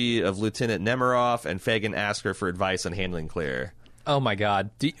eulogy of Lieutenant Nemiroff, and Fagin asks her for advice on handling Claire. Oh my God.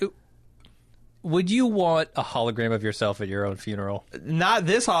 Would you want a hologram of yourself at your own funeral? Not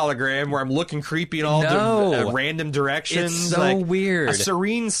this hologram where I'm looking creepy in all random directions. It's so weird. A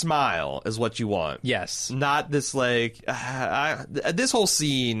serene smile is what you want. Yes. Not this like... this whole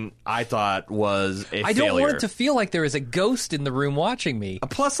scene, I thought, was a failure. I don't want it to feel like there is a ghost in the room watching me.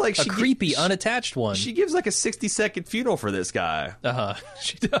 Plus, like... a creepy, unattached one. She gives like a 60-second funeral for this guy.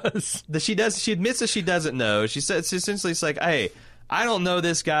 She does. She admits that she doesn't know. She says, essentially, it's like, hey, I don't know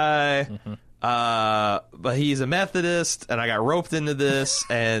this guy... but he's a Methodist, and I got roped into this,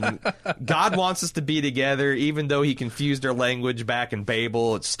 and God wants us to be together, even though he confused our language back in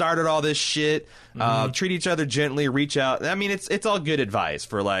Babel. It started all this shit. Treat each other gently, reach out. I mean, it's all good advice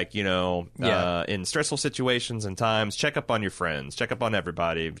for like, in stressful situations and times, check up on your friends, check up on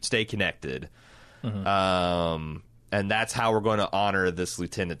everybody, stay connected. And that's how we're going to honor this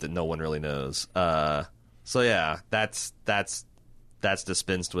lieutenant that no one really knows. So yeah, that's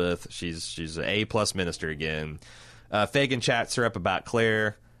dispensed with. She's an A+ minister again. Fagin chats her up about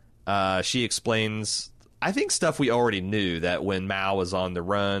Claire. She explains, I think, stuff we already knew, that when Mao was on the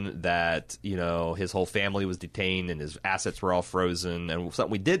run, that his whole family was detained and his assets were all frozen, and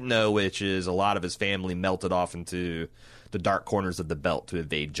something we didn't know, which is a lot of his family melted off into the dark corners of the belt to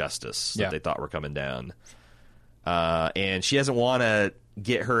evade justice that they thought were coming down. And she doesn't want to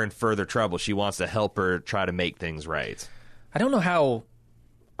get her in further trouble. She wants to help her try to make things right. I don't know how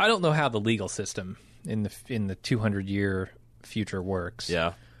the legal system in the 200-year future works.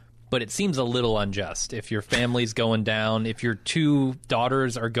 Yeah. But it seems a little unjust. If your family's going down, if your 2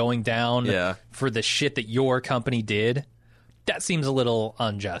 daughters are going down for the shit that your company did, that seems a little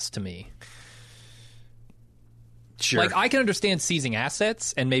unjust to me. Sure. Like, I can understand seizing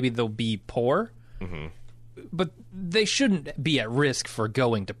assets, and maybe they'll be poor. But they shouldn't be at risk for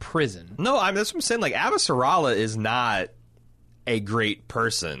going to prison. No, that's what I'm saying. Like, Avasarala is not a great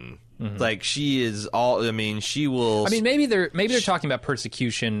person. Like, she is all... I mean, she will... I mean, maybe they're talking about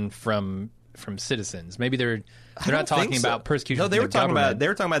persecution from citizens. Maybe they're not talking about persecution. No, they were talking government.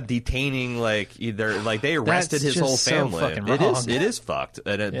 about detaining, like, either like they arrested his whole family. So fucking wrong. It is fucked,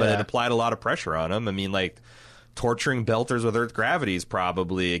 but it applied a lot of pressure on him. I mean, like, torturing belters with Earth gravity is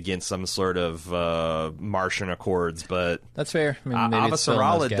probably against some sort of Martian Accords, but that's fair. I mean,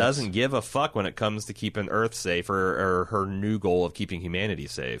 Avasarala doesn't give a fuck when it comes to keeping Earth safe, or her new goal of keeping humanity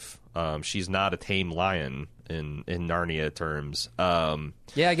safe. She's not a tame lion in Narnia terms.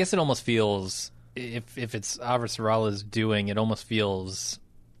 Yeah, I guess it almost feels if it's Avasarala's doing, it almost feels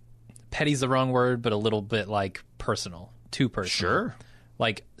petty's the wrong word, but a little bit like personal, too personal. Sure.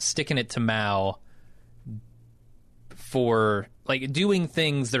 Like sticking it to Mao for like doing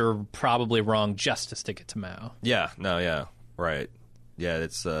things that are probably wrong just to stick it to Mao. Yeah. No. Yeah. Right. Yeah.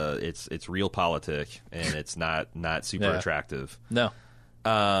 It's real politic, and it's not super attractive. No.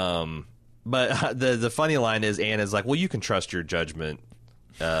 But the funny line is Anna's like, well, you can trust your judgment.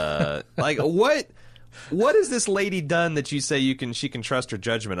 Like what has this lady done that you say she can trust her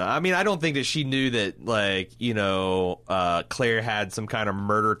judgment? I mean, I don't think that she knew that, like, you know, Claire had some kind of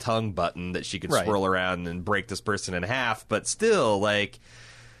murder tongue button that she could swirl around and break this person in half. But still, like,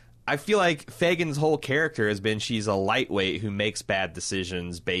 I feel like Fagin's whole character has been she's a lightweight who makes bad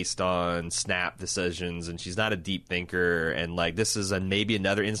decisions based on snap decisions, and she's not a deep thinker. And, like, this is maybe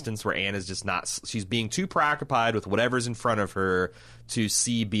another instance where Anna's just not – she's being too preoccupied with whatever's in front of her to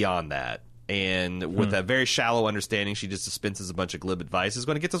see beyond that. And with a very shallow understanding, she just dispenses a bunch of glib advice is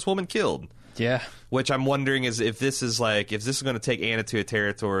going to get this woman killed. Yeah. Which I'm wondering is if this is going to take Anna to a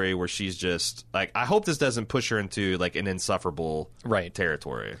territory where she's just like, I hope this doesn't push her into like an insufferable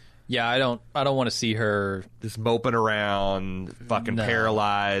territory. Yeah, I don't want to see her just moping around, fucking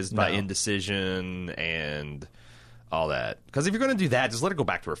paralyzed by indecision and all that. Because if you're going to do that, just let her go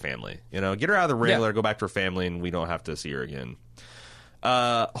back to her family. You know, get her out of the ring, let her go back to her family, and we don't have to see her again.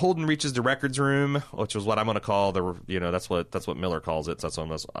 Holden reaches the records room, which is what I'm going to call that's what Miller calls it. So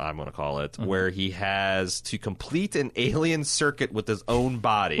that's what I'm going to call it, where he has to complete an alien circuit with his own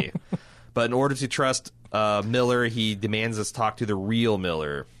body. But in order to trust Miller, he demands us talk to the real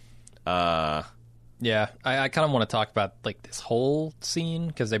Miller. I kind of want to talk about like this whole scene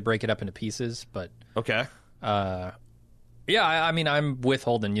because they break it up into pieces. But okay, I mean, I'm with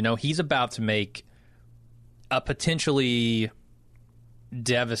Holden. You know, he's about to make a potentially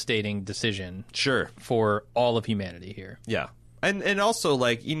devastating decision for all of humanity here. Yeah. And also,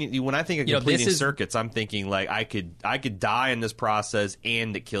 like, when I think of completing circuits, I'm thinking, like, I could die in this process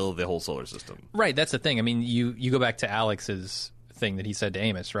and it kill the whole solar system. Right, that's the thing. I mean, you go back to Alex's thing that he said to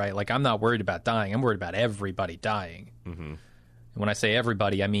Amos, right? Like, I'm not worried about dying. I'm worried about everybody dying. Mm-hmm. And when I say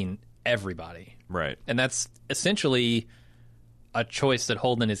everybody, I mean everybody. Right. And that's essentially a choice that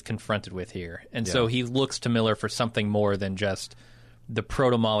Holden is confronted with here. And so he looks to Miller for something more than just the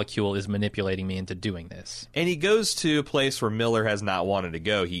proto-molecule is manipulating me into doing this. And he goes to a place where Miller has not wanted to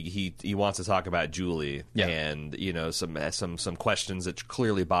go. He wants to talk about Julie and, you know, some questions that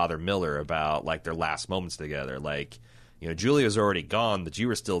clearly bother Miller about, like, their last moments together. Like, you know, Julie was already gone, but you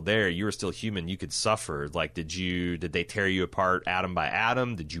were still there. You were still human. You could suffer. Like, did they tear you apart atom by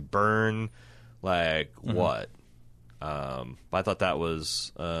atom? Did you burn? Like, what? But I thought that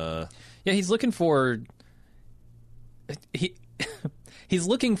was... he's looking for... He's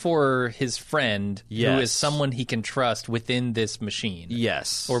looking for his friend who is someone he can trust within this machine.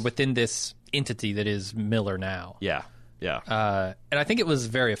 Yes. Or within this entity that is Miller now. Yeah. Yeah. And I think it was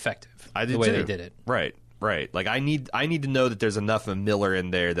very effective the way they did it. Right. Like, I need to know that there's enough of Miller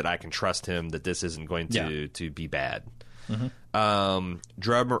in there that I can trust him, that this isn't going to be bad. Mm-hmm.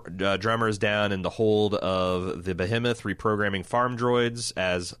 Drummer is down in the hold of the Behemoth reprogramming farm droids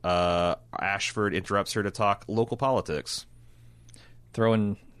as Ashford interrupts her to talk local politics.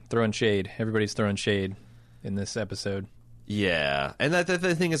 Throwing shade. Everybody's throwing shade in this episode. Yeah. And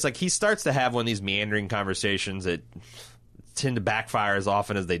the thing is, like, he starts to have one of these meandering conversations that tend to backfire as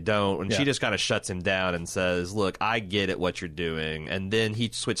often as they don't, and she just kind of shuts him down and says, look, I get it, what you're doing. And then he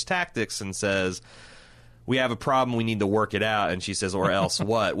switched tactics and says, we have a problem, we need to work it out. And she says, or else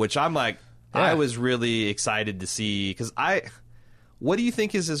what? Which I'm like, I was really excited to see, because what do you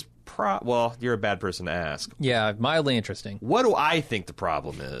think is his well, you're a bad person to ask. Yeah, mildly interesting. What do I think the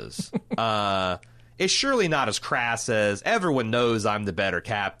problem is? It's surely not as crass as everyone knows I'm the better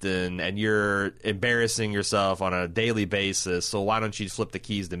captain and you're embarrassing yourself on a daily basis, so why don't you flip the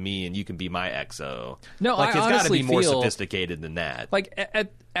keys to me and you can be my XO? No, like, it's got to be more sophisticated than that. Like,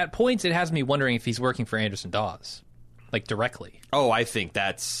 at points, it has me wondering if he's working for Anderson Dawes, like, directly. Oh, I think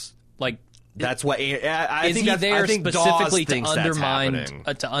that's... Like... That's what I think. I think specifically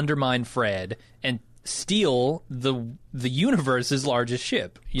to undermine Fred and steal the universe's largest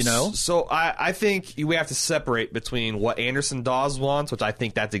ship. You know. So I think we have to separate between what Anderson Dawes wants, which I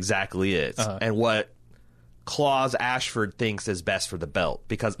think that's exactly it, and what Claus Ashford thinks is best for the belt.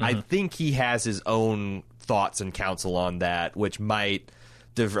 Because I think he has his own thoughts and counsel on that, which might.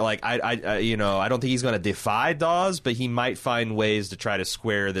 Like, I don't think he's going to defy Dawes, but he might find ways to try to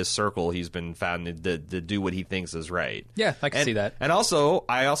square this circle he's been found to do what he thinks is right. Yeah, I can see that. And I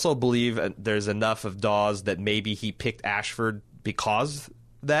also believe there's enough of Dawes that maybe he picked Ashford because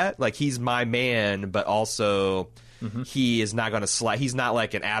that. Like, he's my man, but also he is not going to he's not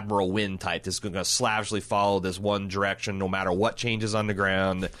like an Admiral Wynn type that's going to slavishly follow this one direction no matter what changes on the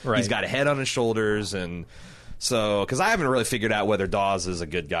ground. Right. He's got a head on his shoulders, and so because I haven't really figured out whether Dawes is a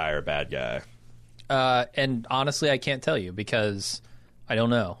good guy or a bad guy. And honestly, I can't tell you because I don't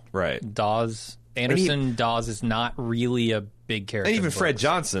know. Right. Anderson Dawes is not really a big character. And even Fred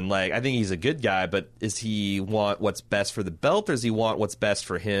Johnson, like, I think he's a good guy, but does he want what's best for the belt, or does he want what's best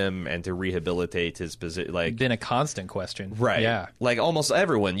for him and to rehabilitate his position? Like, been a constant question, right? Yeah, like almost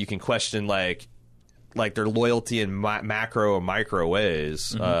everyone, you can question like their loyalty in macro and micro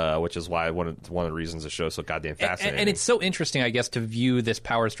ways, which is why one of the reasons the show's so goddamn fascinating. And it's so interesting, I guess, to view this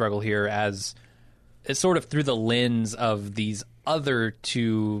power struggle here as sort of through the lens of these other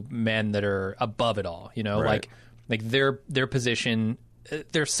two men that are above it all, you know, Right. like their position,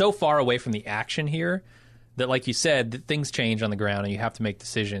 they're so far away from the action here that, like you said, that things change on the ground and you have to make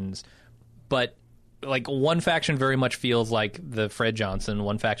decisions. But like one faction very much feels like the Fred Johnson,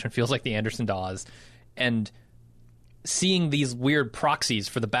 one faction feels like the Anderson Dawes, and seeing these weird proxies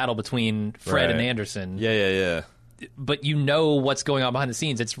for the battle between Fred Right. and Anderson. Yeah. But you know what's going on behind the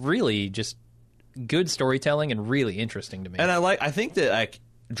scenes. It's really just good storytelling and really interesting to me. And I think that like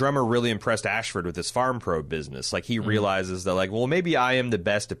Drummer really impressed Ashford with his Farm Pro business. Like, he realizes that, like, well, maybe I am the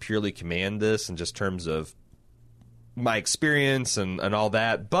best to purely command this in just terms of my experience and all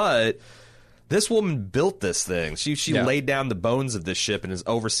that, but this woman built this thing. She laid down the bones of this ship and has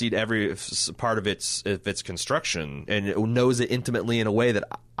overseen every part of its construction, and it knows it intimately in a way that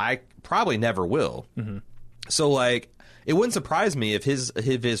I probably never will. So, like, it wouldn't surprise me if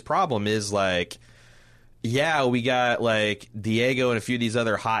his problem is like, yeah, we got like Diego and a few of these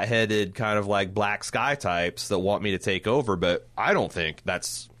other hot-headed kind of like black sky types that want me to take over, but I don't think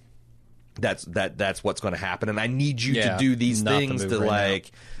that's what's going to happen, and I need you to do these things to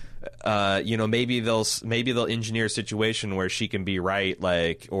like maybe they'll engineer a situation where she can be right,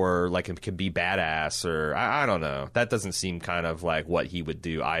 like, or like can be badass, or I don't know. That doesn't seem kind of like what he would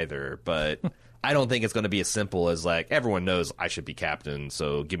do either, but I don't think it's going to be as simple as like, everyone knows I should be captain,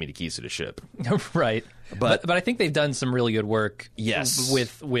 so give me the keys to the ship. Right. But I think they've done some really good work. Yes.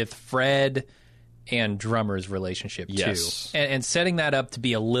 With Fred and Drummer's relationship too, Yes. and setting that up to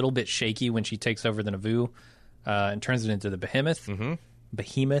be a little bit shaky when she takes over the Naboo and turns it into the Behemoth.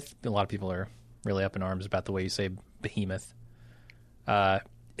 Behemoth. A lot of people are really up in arms about the way you say Behemoth.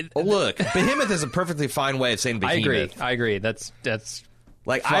 Look, Behemoth is a perfectly fine way of saying Behemoth. I agree. That's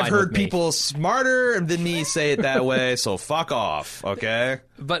like, fine I've heard with me. people smarter than me say it that way, so fuck off, okay?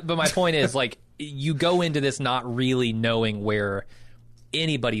 But my point is, like, you go into this not really knowing where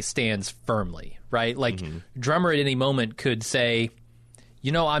anybody stands firmly, right? Like, Drummer at any moment could say,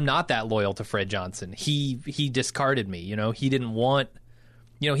 you know, I'm not that loyal to Fred Johnson. He discarded me, you know. He didn't want,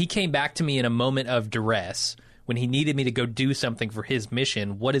 you know, he came back to me in a moment of duress when he needed me to go do something for his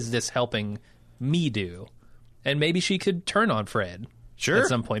mission. What is this helping me do? And maybe she could turn on Fred. Sure. At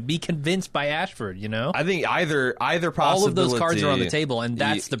some point, be convinced by Ashford. You know, I think either possibility. all of those cards are on the table, and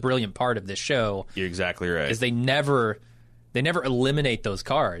that's the brilliant part of this show. You're exactly right. Is they never eliminate those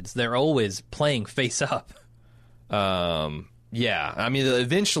cards. They're always playing face up. Yeah, I mean,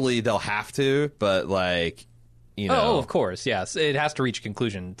 eventually they'll have to, but like, you know, Oh, of course, yes, it has to reach a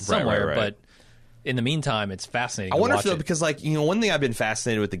conclusion somewhere. right. But in the meantime, it's fascinating. I wonder to if watch it. because, like, you know, one thing I've been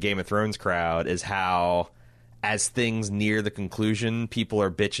fascinated with the Game of Thrones crowd is how, as things near the conclusion, people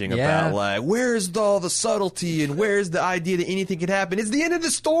are bitching about, like, where's all the subtlety and where's the idea that anything could happen? It's the end of the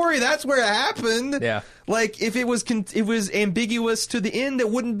story. That's where it happened. Yeah. Like, if it was ambiguous to the end, it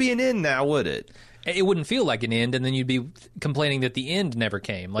wouldn't be an end now, would it? It wouldn't feel like an end, and then you'd be complaining that the end never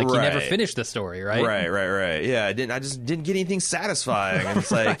came. Like, you never Right. finished the story, right? Right. Yeah, I just didn't get anything satisfying. And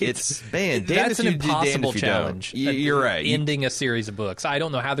it's like, Right. it's, man, damn That's if an you do, damn if impossible you challenge. don't. You're right. Ending a series of books. I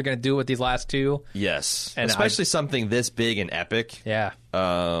don't know how they're going to do it with these last two. Yes. And especially something this big and epic. Yeah.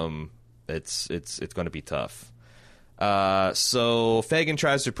 It's going to be tough. So Fagin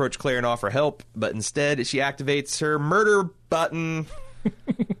tries to approach Claire and offer help, but instead she activates her murder button.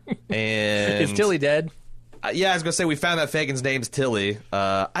 And Is Tilly dead? Yeah, I was gonna say we found out Fagin's name's Tilly.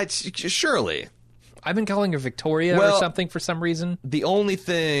 Surely. I've been calling her Victoria or Well, something for some reason. The only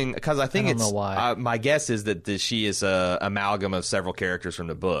thing, because I think I don't it's know why. my guess is that she is a amalgam of several characters from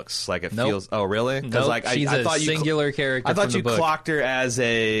the books. Like, it Nope. feels. Oh, really? Nope, like she's I a thought singular character. I thought from you the book. clocked her as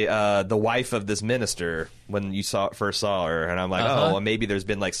the wife of this minister when you first saw her, and I'm like, oh, well, maybe there's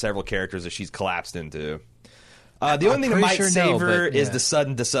been like several characters that she's collapsed into. The only thing that pretty might sure save no, her but, is yeah. the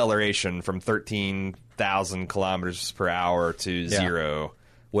sudden deceleration from 13,000 kilometers per hour to 0,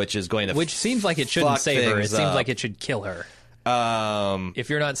 which is going to Which seems like it shouldn't fuck save her. It things seems up. like it should kill her. If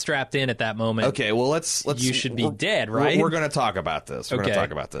you're not strapped in at that moment, Okay, well, let's you should be dead, right? We're going to talk about this. We're going to Okay.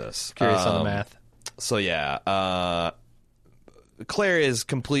 talk about this. Curious on the math. So, yeah, Claire is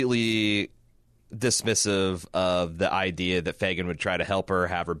completely dismissive of the idea that Fagin would try to help her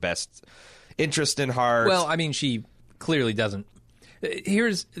have her best interest in heart. Well, I mean, she clearly doesn't.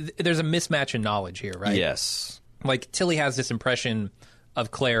 There's a mismatch in knowledge here, right? yes. Like, Tilly has this impression of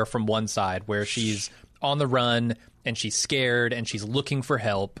Claire from one side where she's on the run and she's scared and she's looking for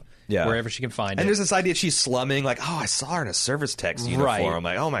help wherever she can find And it. there's this idea she's slumming, like, oh, I saw her in a service tech's uniform. Right. I'm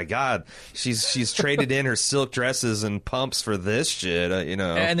like, oh my god, she's traded in her silk dresses and pumps for this shit, you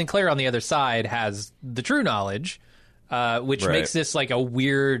know. And then Claire on the other side has the true knowledge, which Right. makes this like a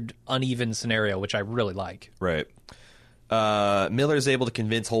weird, uneven scenario, which I really like. Right. Miller is able to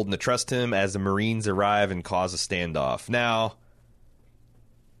convince Holden to trust him as the Marines arrive and cause a standoff. Now,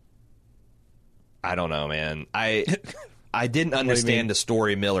 I don't know, man. I didn't understand the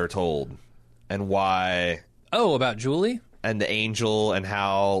story Miller told and why, Oh, about Julie? and the angel, and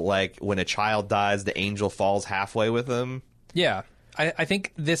how, like, when a child dies, the angel falls halfway with him. Yeah. I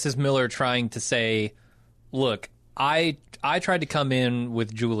think this is Miller trying to say, look, I tried to come in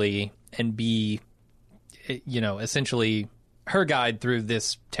with Julie and be, essentially her guide through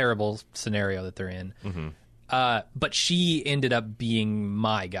this terrible scenario that they're in. Mm-hmm. But she ended up being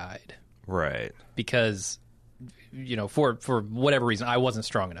my guide Right. because, for whatever reason, I wasn't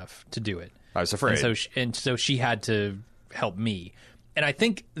strong enough to do it. I was afraid. And so she had to help me. And I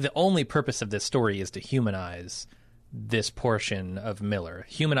think the only purpose of this story is to humanize this portion of Miller,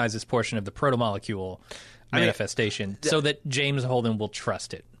 humanize this portion of the protomolecule manifestation, so that James Holden will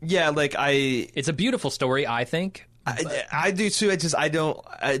trust it. Yeah, like, It's a beautiful story, I think. I do too.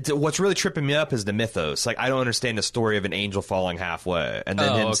 What's really tripping me up is the mythos. Like, I don't understand the story of an angel falling halfway and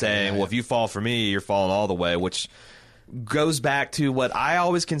then him saying, well, if you fall for me, you're falling all the way, which goes back to what I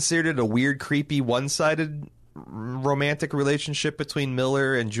always considered a weird, creepy, one-sided romantic relationship between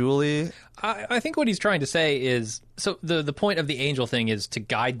Miller and Julie. I think what he's trying to say is, so the point of the angel thing is to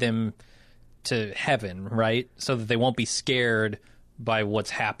guide them to heaven, right? So that they won't be scared by what's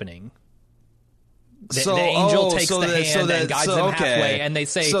happening. The angel takes the hand and guides them halfway, and they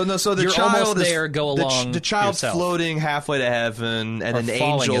say, the you're child almost there, go along The child's yourself. floating halfway to heaven, and Or then the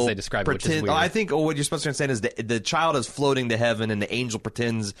falling, angel as they describe it, which is pretend. weird. I think what you're supposed to understand is the child is floating to heaven, and the angel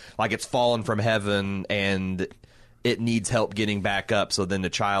pretends like it's fallen from heaven, and it needs help getting back up. So then the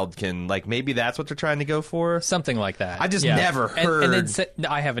child can, like, maybe that's what they're trying to go for. Something like that. I just never heard. And then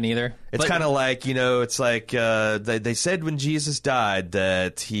I haven't either. It's kind of like, it's like they said when Jesus died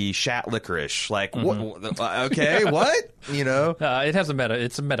that he shat licorice. Like, what? Okay, what? It has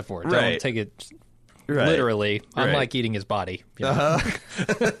it's a metaphor. Right. Don't take it Right. literally. Right. Unlike eating his body.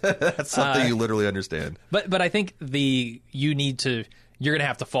 That's something you literally understand. But I think you're going to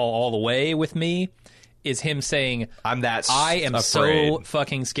have to fall all the way with me is him saying, I'm that I am afraid. so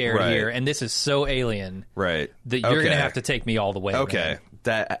fucking scared Right. here, and this is so alien Right. that you're going to have to take me all the way. Okay. man."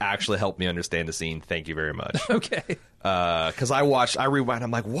 That actually helped me understand the scene. Thank you very much. Okay. Because I rewind. I'm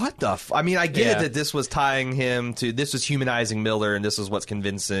like, what the? I mean, I get Yeah. it that this was tying him to. This was humanizing Miller, and this is what's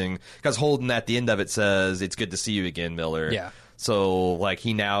convincing. Because Holden at the end of it says, "It's good to see you again, Miller." Yeah. So, like,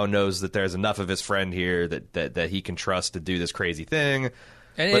 he now knows that there's enough of his friend here that he can trust to do this crazy thing.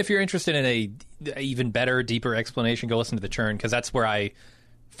 And if you're interested in a even better, deeper explanation, go listen to The Churn, because that's where I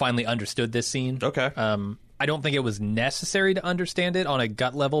finally understood this scene. Okay. I don't think it was necessary to understand it on a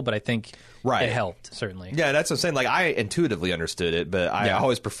gut level, but I think Right. it helped, certainly. Yeah, that's what I'm saying. Like, I intuitively understood it, but I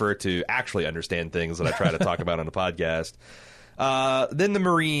always prefer to actually understand things that I try to talk about on the podcast. Then the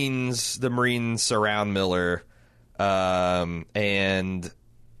Marines surround Miller, and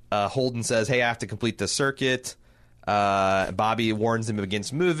Holden says, hey, I have to complete the circuit. Bobby warns him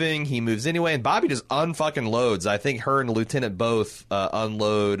against moving. He moves anyway, and Bobby just unfucking loads. I think her and the lieutenant both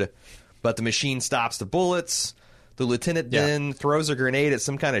unload, but the machine stops the bullets. The lieutenant then throws a grenade at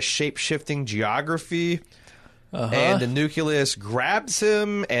some kind of shape-shifting geography, and the nucleus grabs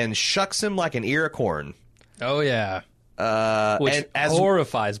him and shucks him like an ear of corn. Oh, yeah. Which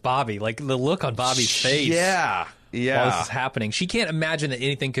horrifies Bobby. Like, the look on Bobby's face. Yeah. While this is happening. She can't imagine that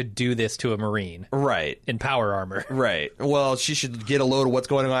anything could do this to a Marine. Right. In power armor. Right. Well, she should get a load of what's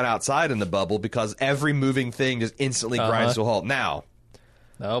going on outside in the bubble, because every moving thing just instantly grinds to a halt. Now,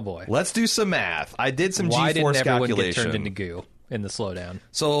 oh boy, let's do some math. I did some Why G-force didn't everyone calculation. get turned into goo in the slowdown?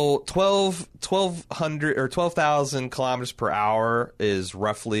 So 1,200 or 12,000 kilometers per hour is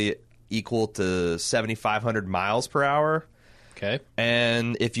roughly equal to 7,500 miles per hour. Okay.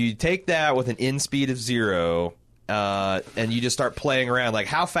 And if you take that with an in speed of 0, and you just start playing around. Like,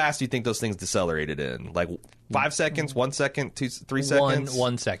 how fast do you think those things decelerated in? Like 5 seconds, 1 second, 3 seconds?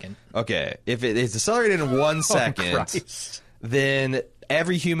 1 second. Okay. If it is decelerated in 1 second, Christ. then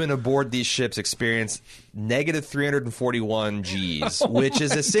every human aboard these ships experienced negative 341 Gs, which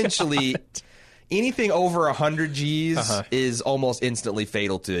is essentially anything over 100 Gs is almost instantly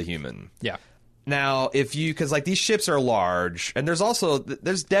fatal to a human. Yeah. Now, if you, because like these ships are large, and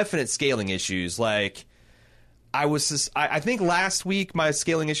there's definite scaling issues. Like, I think last week my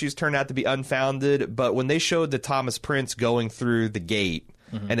scaling issues turned out to be unfounded, but when they showed the Thomas Prince going through the gate,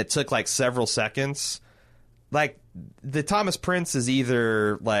 and it took like several seconds, like the Thomas Prince is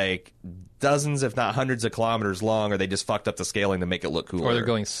either like dozens, if not hundreds of kilometers long, or they just fucked up the scaling to make it look cooler. Or they're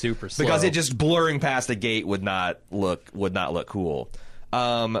going super slow. Because it just blurring past the gate would not look cool.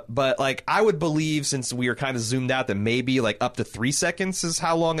 But like I would believe, since we are kind of zoomed out, that maybe like up to 3 seconds is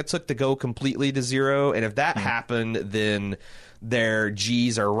how long it took to go completely to zero. And if that happened, then their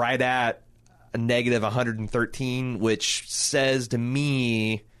Gs are right at a negative 113, which says to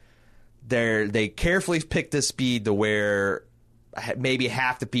me they carefully picked this speed to where maybe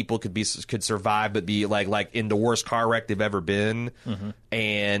half the people could survive, but be like in the worst car wreck they've ever been,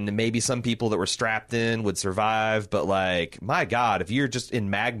 and maybe some people that were strapped in would survive. But like, my God, if you're just in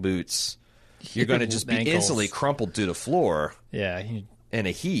mag boots, you're going to just be instantly crumpled to the floor. Yeah, in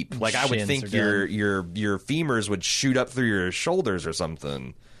a heap. Like, I would think your femurs would shoot up through your shoulders or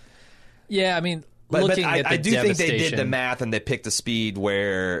something. Yeah, I mean, but I do think they did the math and they picked a speed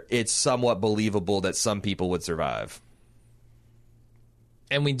where it's somewhat believable that some people would survive.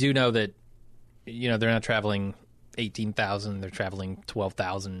 And we do know that, they're not traveling 18,000; they're traveling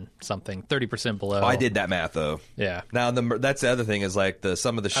 12,000 something, 30% below. Oh, I did that math though. Yeah. Now that's the other thing is like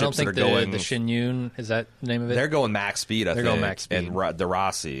some of the ships I don't think that are going. The Shinyun, is that the name of it? They're going max speed. I think. They're going max speed. And the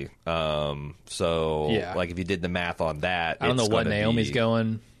Rossi. So yeah. Like if you did the math on that, I don't know what Naomi's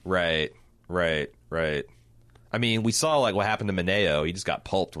going. Right. I mean, we saw like what happened to Mineo. He just got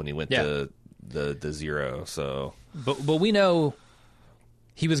pulped when he went to the zero. So, but we know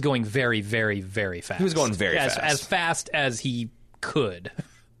he was going very, very, very fast. He was going very fast, as fast as he could.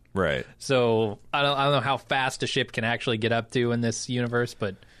 Right. So I don't know how fast a ship can actually get up to in this universe,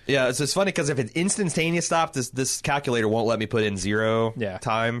 but yeah, it's just funny because if it's instantaneous stop, this calculator won't let me put in zero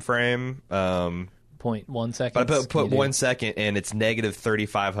time frame. 0.1 seconds. But I put 1 second, and it's negative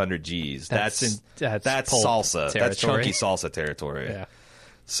 3,500 Gs. That's salsa. That's chunky salsa territory. Yeah.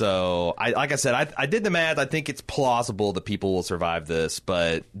 So, like I said, I did the math. I think it's plausible that people will survive this,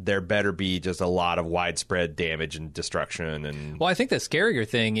 but there better be just a lot of widespread damage and destruction. And well, I think the scarier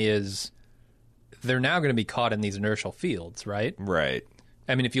thing is they're now going to be caught in these inertial fields, right? Right.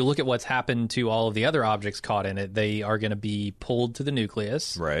 I mean, if you look at what's happened to all of the other objects caught in it, they are going to be pulled to the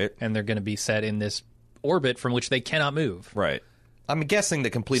nucleus. Right. And they're going to be set in this orbit from which they cannot move. Right. I'm guessing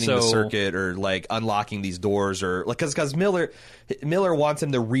that completing the circuit or like unlocking these doors or like because Miller wants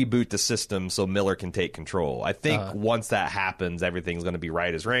him to reboot the system so Miller can take control. I think once that happens, everything's going to be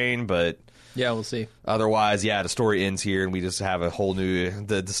right as rain. But yeah, we'll see. Otherwise, the story ends here, and we just have a whole new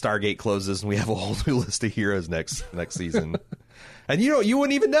the Stargate closes, and we have a whole new list of heroes next season. And you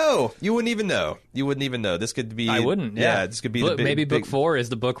wouldn't even know. You wouldn't even know. This could be. I wouldn't. Yeah, this could be maybe book 4 is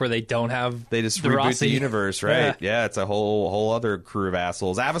the book where they don't have. They just reboot the universe, right? Yeah, it's a whole other crew of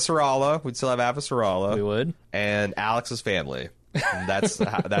assholes. Avasarala, we'd still have Avasarala. We would. And Alex's family. And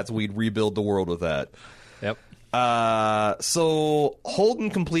that's we'd rebuild the world with that. Yep. So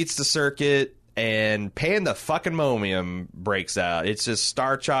Holden completes the circuit, and Pandemonium breaks out. It's just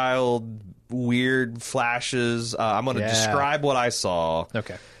Starchild. Weird flashes. I'm going to describe what I saw.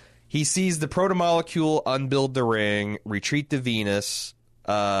 Okay. He sees the protomolecule unbuild the ring, retreat to Venus.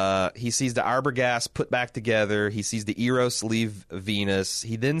 He sees the Arbogast put back together. He sees the Eros leave Venus.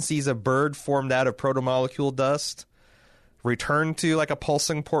 He then sees a bird formed out of protomolecule dust, return to like a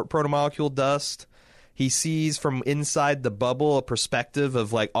pulsing protomolecule dust. He sees from inside the bubble a perspective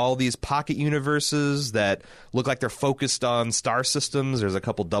of like all these pocket universes that look like they're focused on star systems. There's a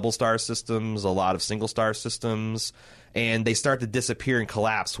couple double star systems, a lot of single star systems, and they start to disappear and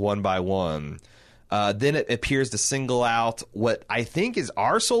collapse one by one. Then it appears to single out what I think is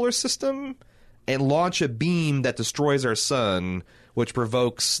our solar system and launch a beam that destroys our sun, which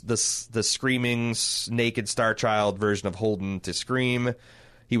provokes the screaming naked Starchild version of Holden to scream.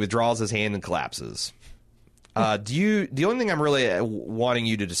 He withdraws his hand and collapses. The only thing I'm really wanting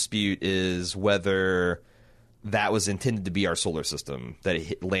you to dispute is whether that was intended to be our solar system, that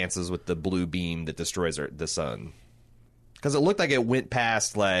it lances with the blue beam that destroys the sun. Because it looked like it went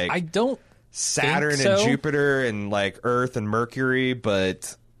past like I don't Saturn think so. and Jupiter and like Earth and Mercury,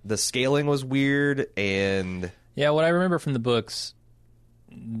 but the scaling was weird and Yeah, what I remember from the books,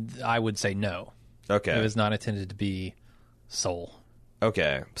 I would say no. Okay. It was not intended to be Soul.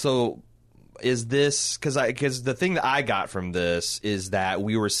 Okay. So is this because the thing that I got from this is that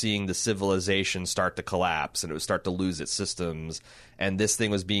we were seeing the civilization start to collapse and it would start to lose its systems, and this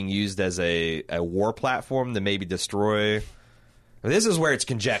thing was being used as a war platform to maybe destroy. This is where it's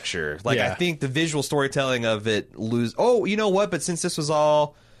conjecture. Like, Yeah. I think the visual storytelling of it lose. Oh, you know what? But since this is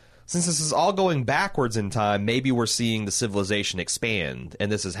all going backwards in time, maybe we're seeing the civilization expand,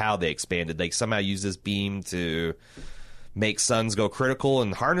 and this is how they expanded. They somehow use this beam to make suns go critical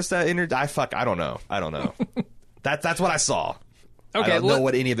and harness that energy. I don't know. That's what I saw. Okay, I don't know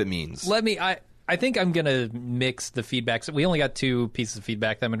what any of it means. I think I'm going to mix the feedback. So we only got 2 pieces of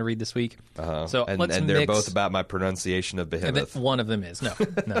feedback that I'm going to read this week. So and let's they're mix, both about my pronunciation of behemoth. one of them is. No.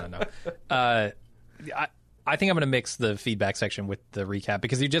 I think I'm going to mix the feedback section with the recap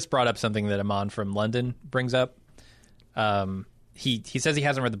because you just brought up something that Aman from London brings up. He says he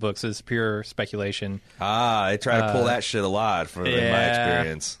hasn't read the book, so it's pure speculation. I try to pull that shit a lot in my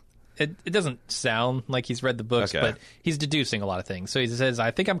experience. It doesn't sound like he's read the books, Okay. but he's deducing a lot of things. So he says,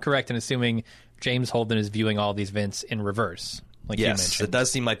 I think I'm correct in assuming James Holden is viewing all these events in reverse, like you Yes, mentioned. it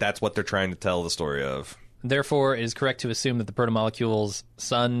does seem like that's what they're trying to tell the story of. Therefore, it is correct to assume that the protomolecule's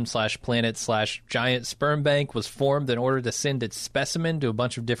sun/planet/giant sperm bank was formed in order to send its specimen to a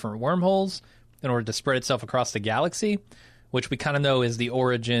bunch of different wormholes in order to spread itself across the galaxy, which we kind of know is the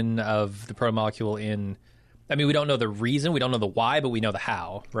origin of the protomolecule in... I mean, we don't know the reason, we don't know the why, but we know the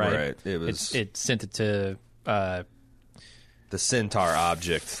how, right? Right. It sent it to... The Centaur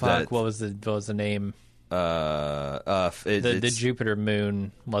object. what was the name? The Jupiter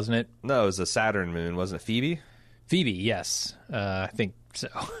moon, wasn't it? No, it was a Saturn moon, wasn't it? Phoebe? Phoebe, yes. I think so.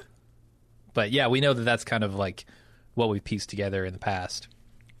 But yeah, we know that that's kind of like what we've pieced together in the past.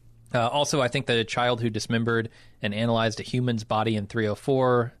 Also, I think that a child who dismembered and analyzed a human's body in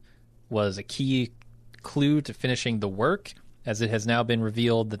 304 was a key clue to finishing the work, as it has now been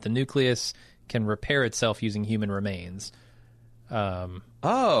revealed that the nucleus can repair itself using human remains.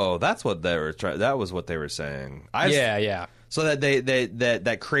 That's what they were trying. That was what they were saying. Yeah. So that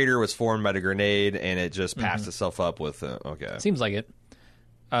that crater was formed by the grenade, and it just passed itself up with. Okay. Seems like it.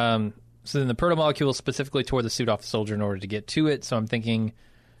 So then the protomolecule specifically tore the suit off the soldier in order to get to it. So I'm thinking,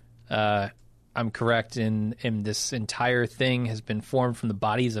 I'm correct in this entire thing has been formed from the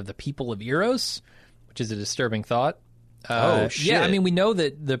bodies of the people of Eros, which is a disturbing thought. Shit. Yeah, I mean, we know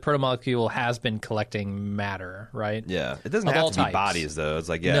that the protomolecule has been collecting matter, right? Yeah, it doesn't Of have all to be types. bodies though. It's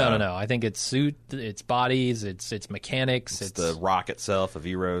like No. I think it's it's bodies, it's mechanics, it's the rock itself of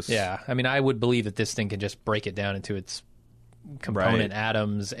Eros. Yeah, I mean, I would believe that this thing can just break it down into its component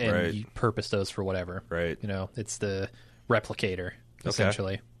atoms and you purpose those for whatever. Right. You know, it's the replicator,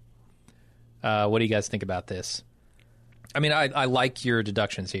 essentially. What do you guys think about this? I mean, I like your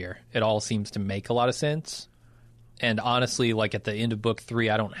deductions here. It all seems to make a lot of sense. And honestly, like at the end of book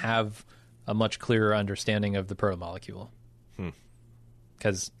 3, I don't have a much clearer understanding of the protomolecule.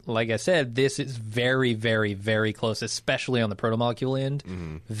 Because, like I said, this is very, very, very close, especially on the protomolecule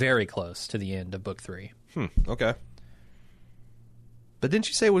end, very close to the end of book 3. Okay. But didn't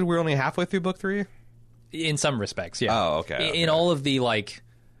you say we were only halfway through book 3? In some respects, yeah. Oh, okay. In all of the, like,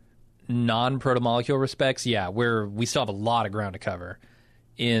 non-protomolecule respects, yeah, we still have a lot of ground to cover.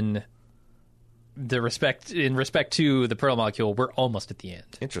 In respect to the protomolecule, we're almost at the end.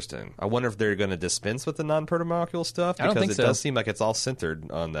 Interesting. I wonder if they're going to dispense with the non-protomolecule stuff, I don't because think it so. does seem like it's all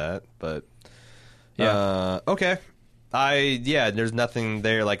centered on that. But Yeah. okay. There's nothing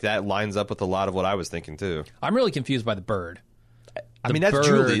there like that lines up with a lot of what I was thinking too. I'm really confused by the bird. I mean, that's bird-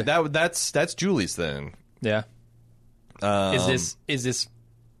 Julie. That's Julie's thing. Yeah. Is this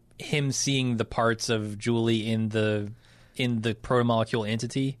him seeing the parts of Julie in the protomolecule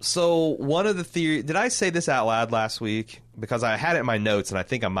entity? So one of the theories, did I say this out loud last week? Because I had it in my notes and I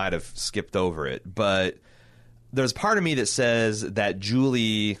think I might have skipped over it. But there's part of me that says that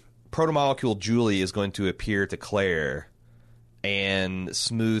protomolecule Julie is going to appear to Claire and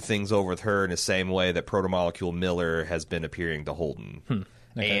smooth things over with her in the same way that protomolecule Miller has been appearing to Holden.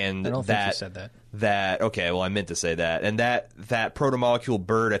 Okay. And I don't think you said that. Okay, well, I meant to say that. And that protomolecule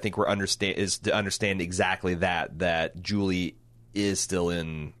bird, I think is to understand exactly that Julie is still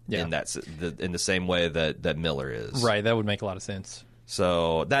in the same way that Miller is. Right, that would make a lot of sense.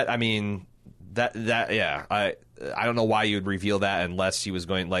 So I don't know why you would reveal that unless she was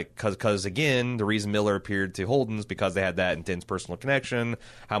going because again, the reason Miller appeared to Holden's because they had that intense personal connection.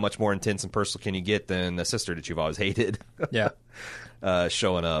 How much more intense and personal can you get than a sister that you've always hated? Yeah.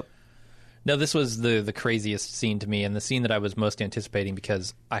 Showing up. No, this was the craziest scene to me, and the scene that I was most anticipating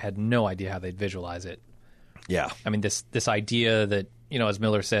because I had no idea how they'd visualize it. Yeah. I mean, this idea that, as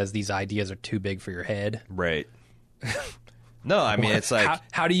Miller says, these ideas are too big for your head. Right. No, I mean, it's like...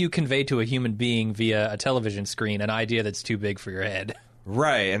 How do you convey to a human being via a television screen an idea that's too big for your head?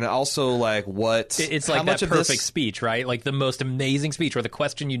 Right, and also, like, what... It's like that perfect speech, right? Like, the most amazing speech, or the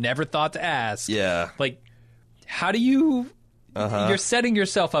question you never thought to ask. Yeah. Like, how do you... You're setting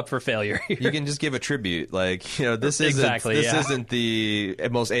yourself up for failure here. You can just give a tribute. Like, this isn't the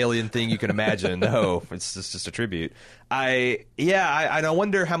most alien thing you can imagine. No, it's just a tribute. I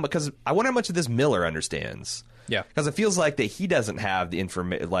wonder how much, because I wonder how much of this Miller understands. Yeah, because it feels like that he doesn't have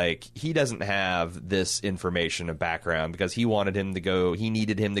the he doesn't have this information of background, because he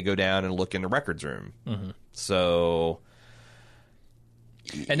needed him to go down and look in the records room. Mm-hmm. So,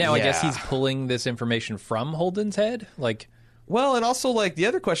 and now I guess he's pulling this information from Holden's head, like. Well, and also, like, the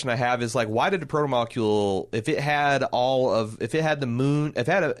other question I have is, like, why did the protomolecule, if it had the moon, if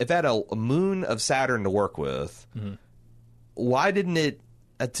it had a moon of Saturn to work with, mm-hmm. why didn't it?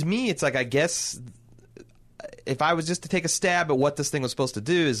 To me, it's like, I guess, if I was just to take a stab at what this thing was supposed to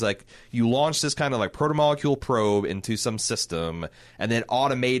do, is like you launch this kind of like protomolecule probe into some system, and then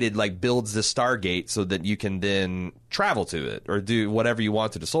automated like builds this Stargate so that you can then travel to it or do whatever you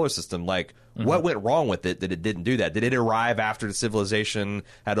want to the solar system. Like, mm-hmm. what went wrong with it that it didn't do that? Did it arrive after the civilization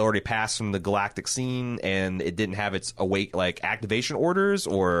had already passed from the galactic scene and it didn't have its activation orders,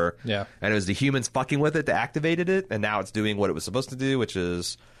 or and it was the humans fucking with it that activated it, and now it's doing what it was supposed to do, which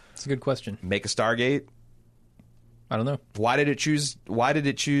is it's a good question. Make a Stargate. I don't know. Why did it choose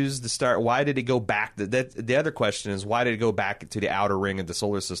the star? Why did it go back? The other question is, why did it go back to the outer ring of the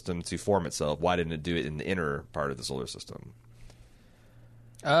solar system to form itself? Why didn't it do it in the inner part of the solar system?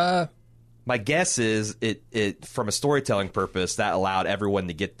 My guess is it from a storytelling purpose that allowed everyone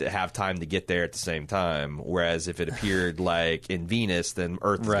to have time to get there at the same time. Whereas if it appeared like in Venus, then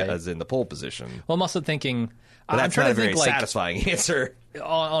Earth is in the pole position. Well, I'm also thinking. But that's not a very satisfying answer.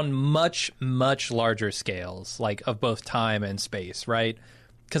 On much, much larger scales, like of both time and space, right?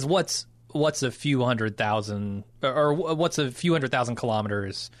 Because what's a few 100,000, or what's a few 100,000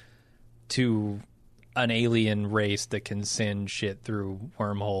 kilometers to an alien race that can send shit through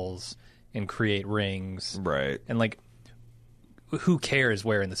wormholes and create rings, right? And like, who cares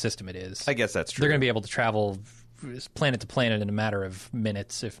where in the system it is? I guess that's true. They're going to be able to travel planet to planet in a matter of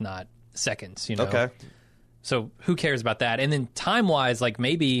minutes, if not seconds. Okay. So who cares about that? And then time-wise, like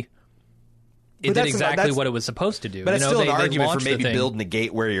maybe it did exactly what it was supposed to do. But it's still an argument for maybe building the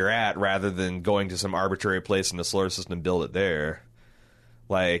gate where you're at rather than going to some arbitrary place in the solar system and build it there.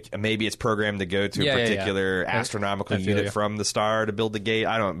 Like, maybe it's programmed to go to a particular astronomical unit from the star to build the gate.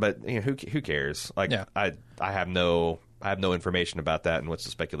 I don't, but who cares? Like, I have no information about that and what's to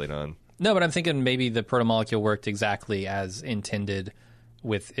speculate on. No, but I'm thinking maybe the protomolecule worked exactly as intended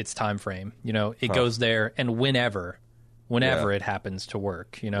with its time frame. It goes there, and whenever it happens to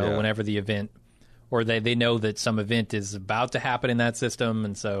work, whenever the event, or they know that some event is about to happen in that system,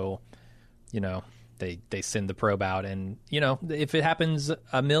 and so, they send the probe out, and, if it happens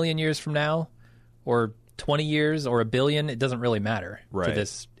 1,000,000 years from now, or 20 years, or 1 billion, it doesn't really matter to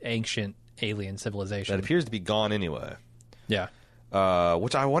this ancient alien civilization. That appears to be gone anyway. Yeah.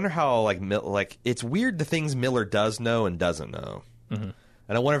 Which I wonder how, it's weird the things Miller does know and doesn't know. Mm-hmm.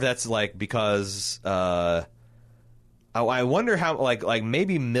 And I wonder if that's because I wonder how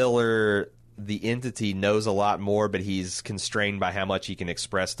maybe Miller, the entity, knows a lot more, but he's constrained by how much he can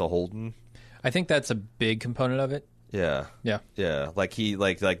express to Holden. I think that's a big component of it. Yeah. Like he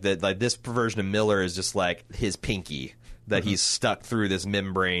this version of Miller is just like his pinky that he's stuck through this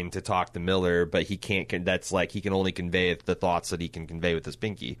membrane to talk to Miller, but he can't. That's like he can only convey the thoughts that he can convey with his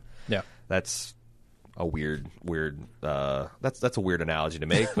pinky. Yeah. That's a weird that's a weird analogy to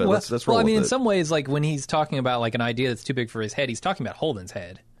make, but let's roll I mean, with in some ways, like when he's talking about like an idea that's too big for his head, he's talking about Holden's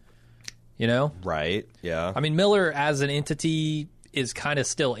head. Right? Yeah. I mean, Miller as an entity is kind of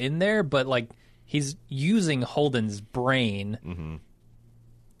still in there, but like he's using Holden's brain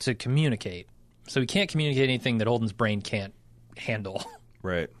to communicate. So he can't communicate anything that Holden's brain can't handle.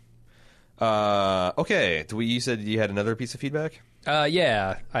 Right. Okay. You said you had another piece of feedback?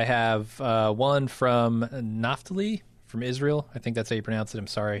 Yeah, I have one from Naftali from Israel. I think that's how you pronounce it. I'm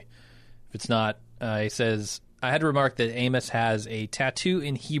sorry if it's not. He says, I had to remark that Amos has a tattoo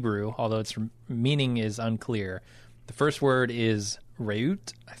in Hebrew, although its meaning is unclear. The first word is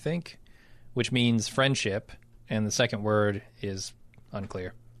reut, I think, which means friendship, and the second word is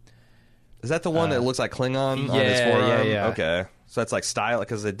unclear. Is that the one that looks like Klingon on his forearm? Yeah. Okay. So that's like style,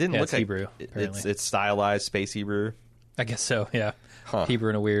 because it didn't look like Hebrew. It's stylized space Hebrew. I guess so, yeah.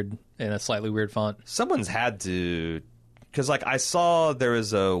 Hebrew in a slightly weird font. Someone's had to because like I saw there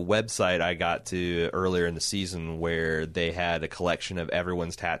was a website I got to earlier in the season where they had a collection of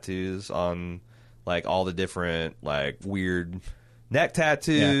everyone's tattoos on like all the different like weird neck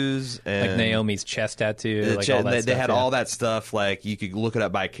tattoos and like Naomi's chest tattoo. Like all that they stuff, had all that stuff. Like you could look it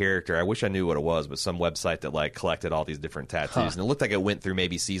up by character. I wish I knew what it was, but some website that like collected all these different tattoos, and it looked like it went through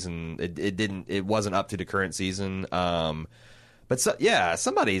maybe season. It didn't. It wasn't up to the current season. But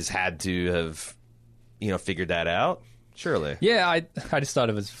somebody's had to have figured that out. Surely. Yeah, I just thought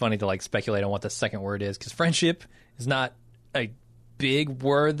it was funny to like speculate on what the second word is, because friendship is not a big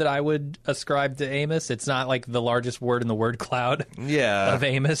word that I would ascribe to Amos. It's not like the largest word in the word cloud of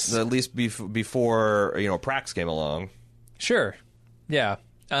Amos. At least before Prax came along. Sure. Yeah.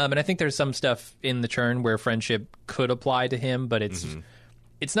 And I think there's some stuff in the Churn where friendship could apply to him, but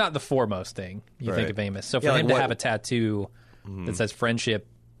it's not the foremost thing you think of Amos. So for him to have a tattoo that says friendship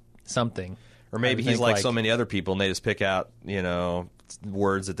something. Or maybe he's like so many other people, and they just pick out,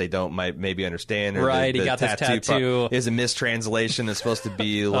 words that they don't maybe understand. Or right, he got this tattoo. Is a mistranslation. It's supposed to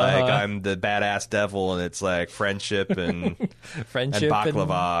be like, I'm the badass devil, and it's like friendship and friendship and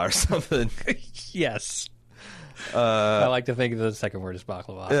baklava or something. Yes. I like to think the second word is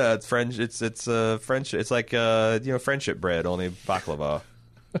baklava. Yeah, it's French. It's friendship. It's like friendship bread, only baklava.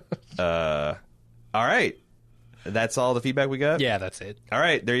 All right. That's all the feedback we got? Yeah, that's it. All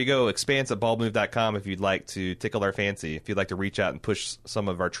right, there you go. Expanse@baldmove.com if you'd like to tickle our fancy, if you'd like to reach out and push some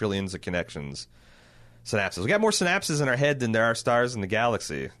of our trillions of connections. Synapses. We got more synapses in our head than there are stars in the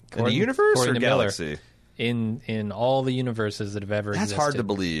galaxy. In the universe or galaxy? In all the universes that have ever existed. That's hard to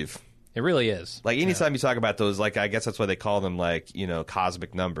believe. It really is. Like, anytime you talk about those, like, I guess that's why they call them, like,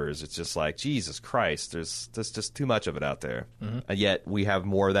 cosmic numbers. It's just like, Jesus Christ, there's just too much of it out there. And yet, we have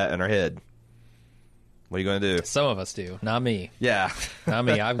more of that in our head. What are you going to do? Some of us do, not me. Yeah, not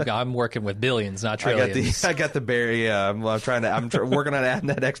me. I'm working with billions, not trillions. I got the berry. Yeah, I'm working on adding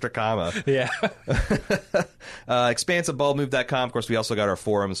that extra comma. Yeah. Expanse@baldmove.com. Of course, we also got our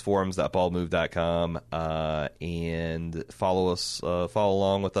forums.baldmove.com, and follow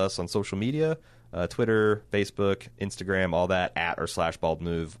along with us on social media, Twitter, Facebook, Instagram, all that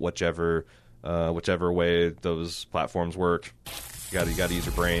 @or/baldmove, whichever way those platforms work. You got to use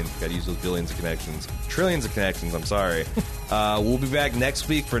your brain. Got to use those billions of connections. Trillions of connections, I'm sorry. We'll be back next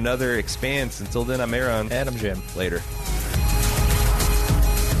week for another Expanse. Until then, I'm Aaron. And I'm Jim. Later.